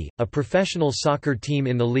FC, a professional soccer team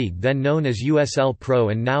in the league then known as USL Pro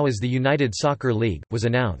and now as the United Soccer League, was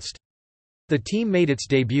announced. The team made its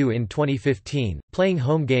debut in 2015, playing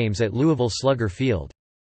home games at Louisville Slugger Field.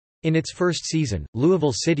 In its first season,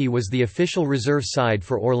 Louisville City was the official reserve side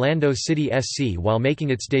for Orlando City SC while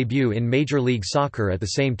making its debut in Major League Soccer at the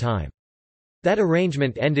same time. That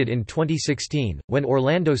arrangement ended in 2016, when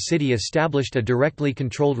Orlando City established a directly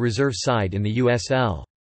controlled reserve side in the USL.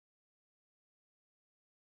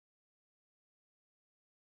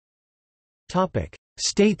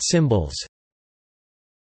 State symbols.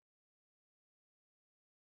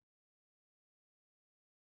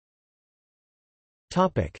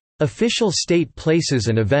 Official state places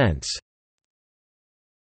and events.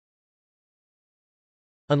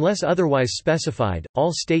 Unless otherwise specified,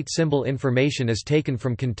 all state symbol information is taken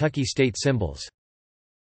from Kentucky state symbols.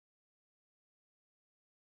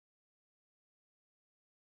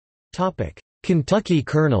 Kentucky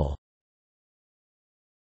Colonel.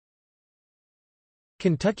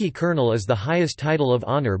 Kentucky Colonel is the highest title of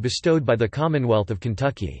honor bestowed by the Commonwealth of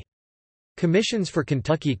Kentucky. Commissions for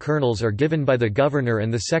Kentucky colonels are given by the Governor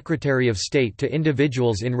and the Secretary of State to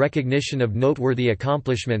individuals in recognition of noteworthy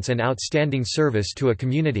accomplishments and outstanding service to a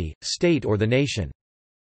community, state or the nation.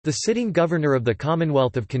 The sitting Governor of the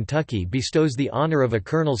Commonwealth of Kentucky bestows the honor of a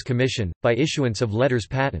colonel's commission, by issuance of letters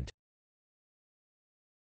patent.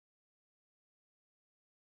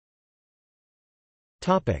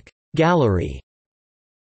 Gallery.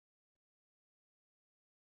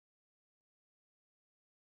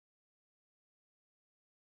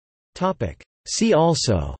 See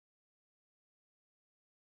also: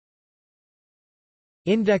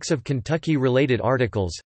 Index of Kentucky-related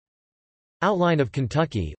articles, Outline of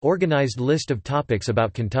Kentucky, organized list of topics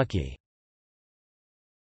about Kentucky.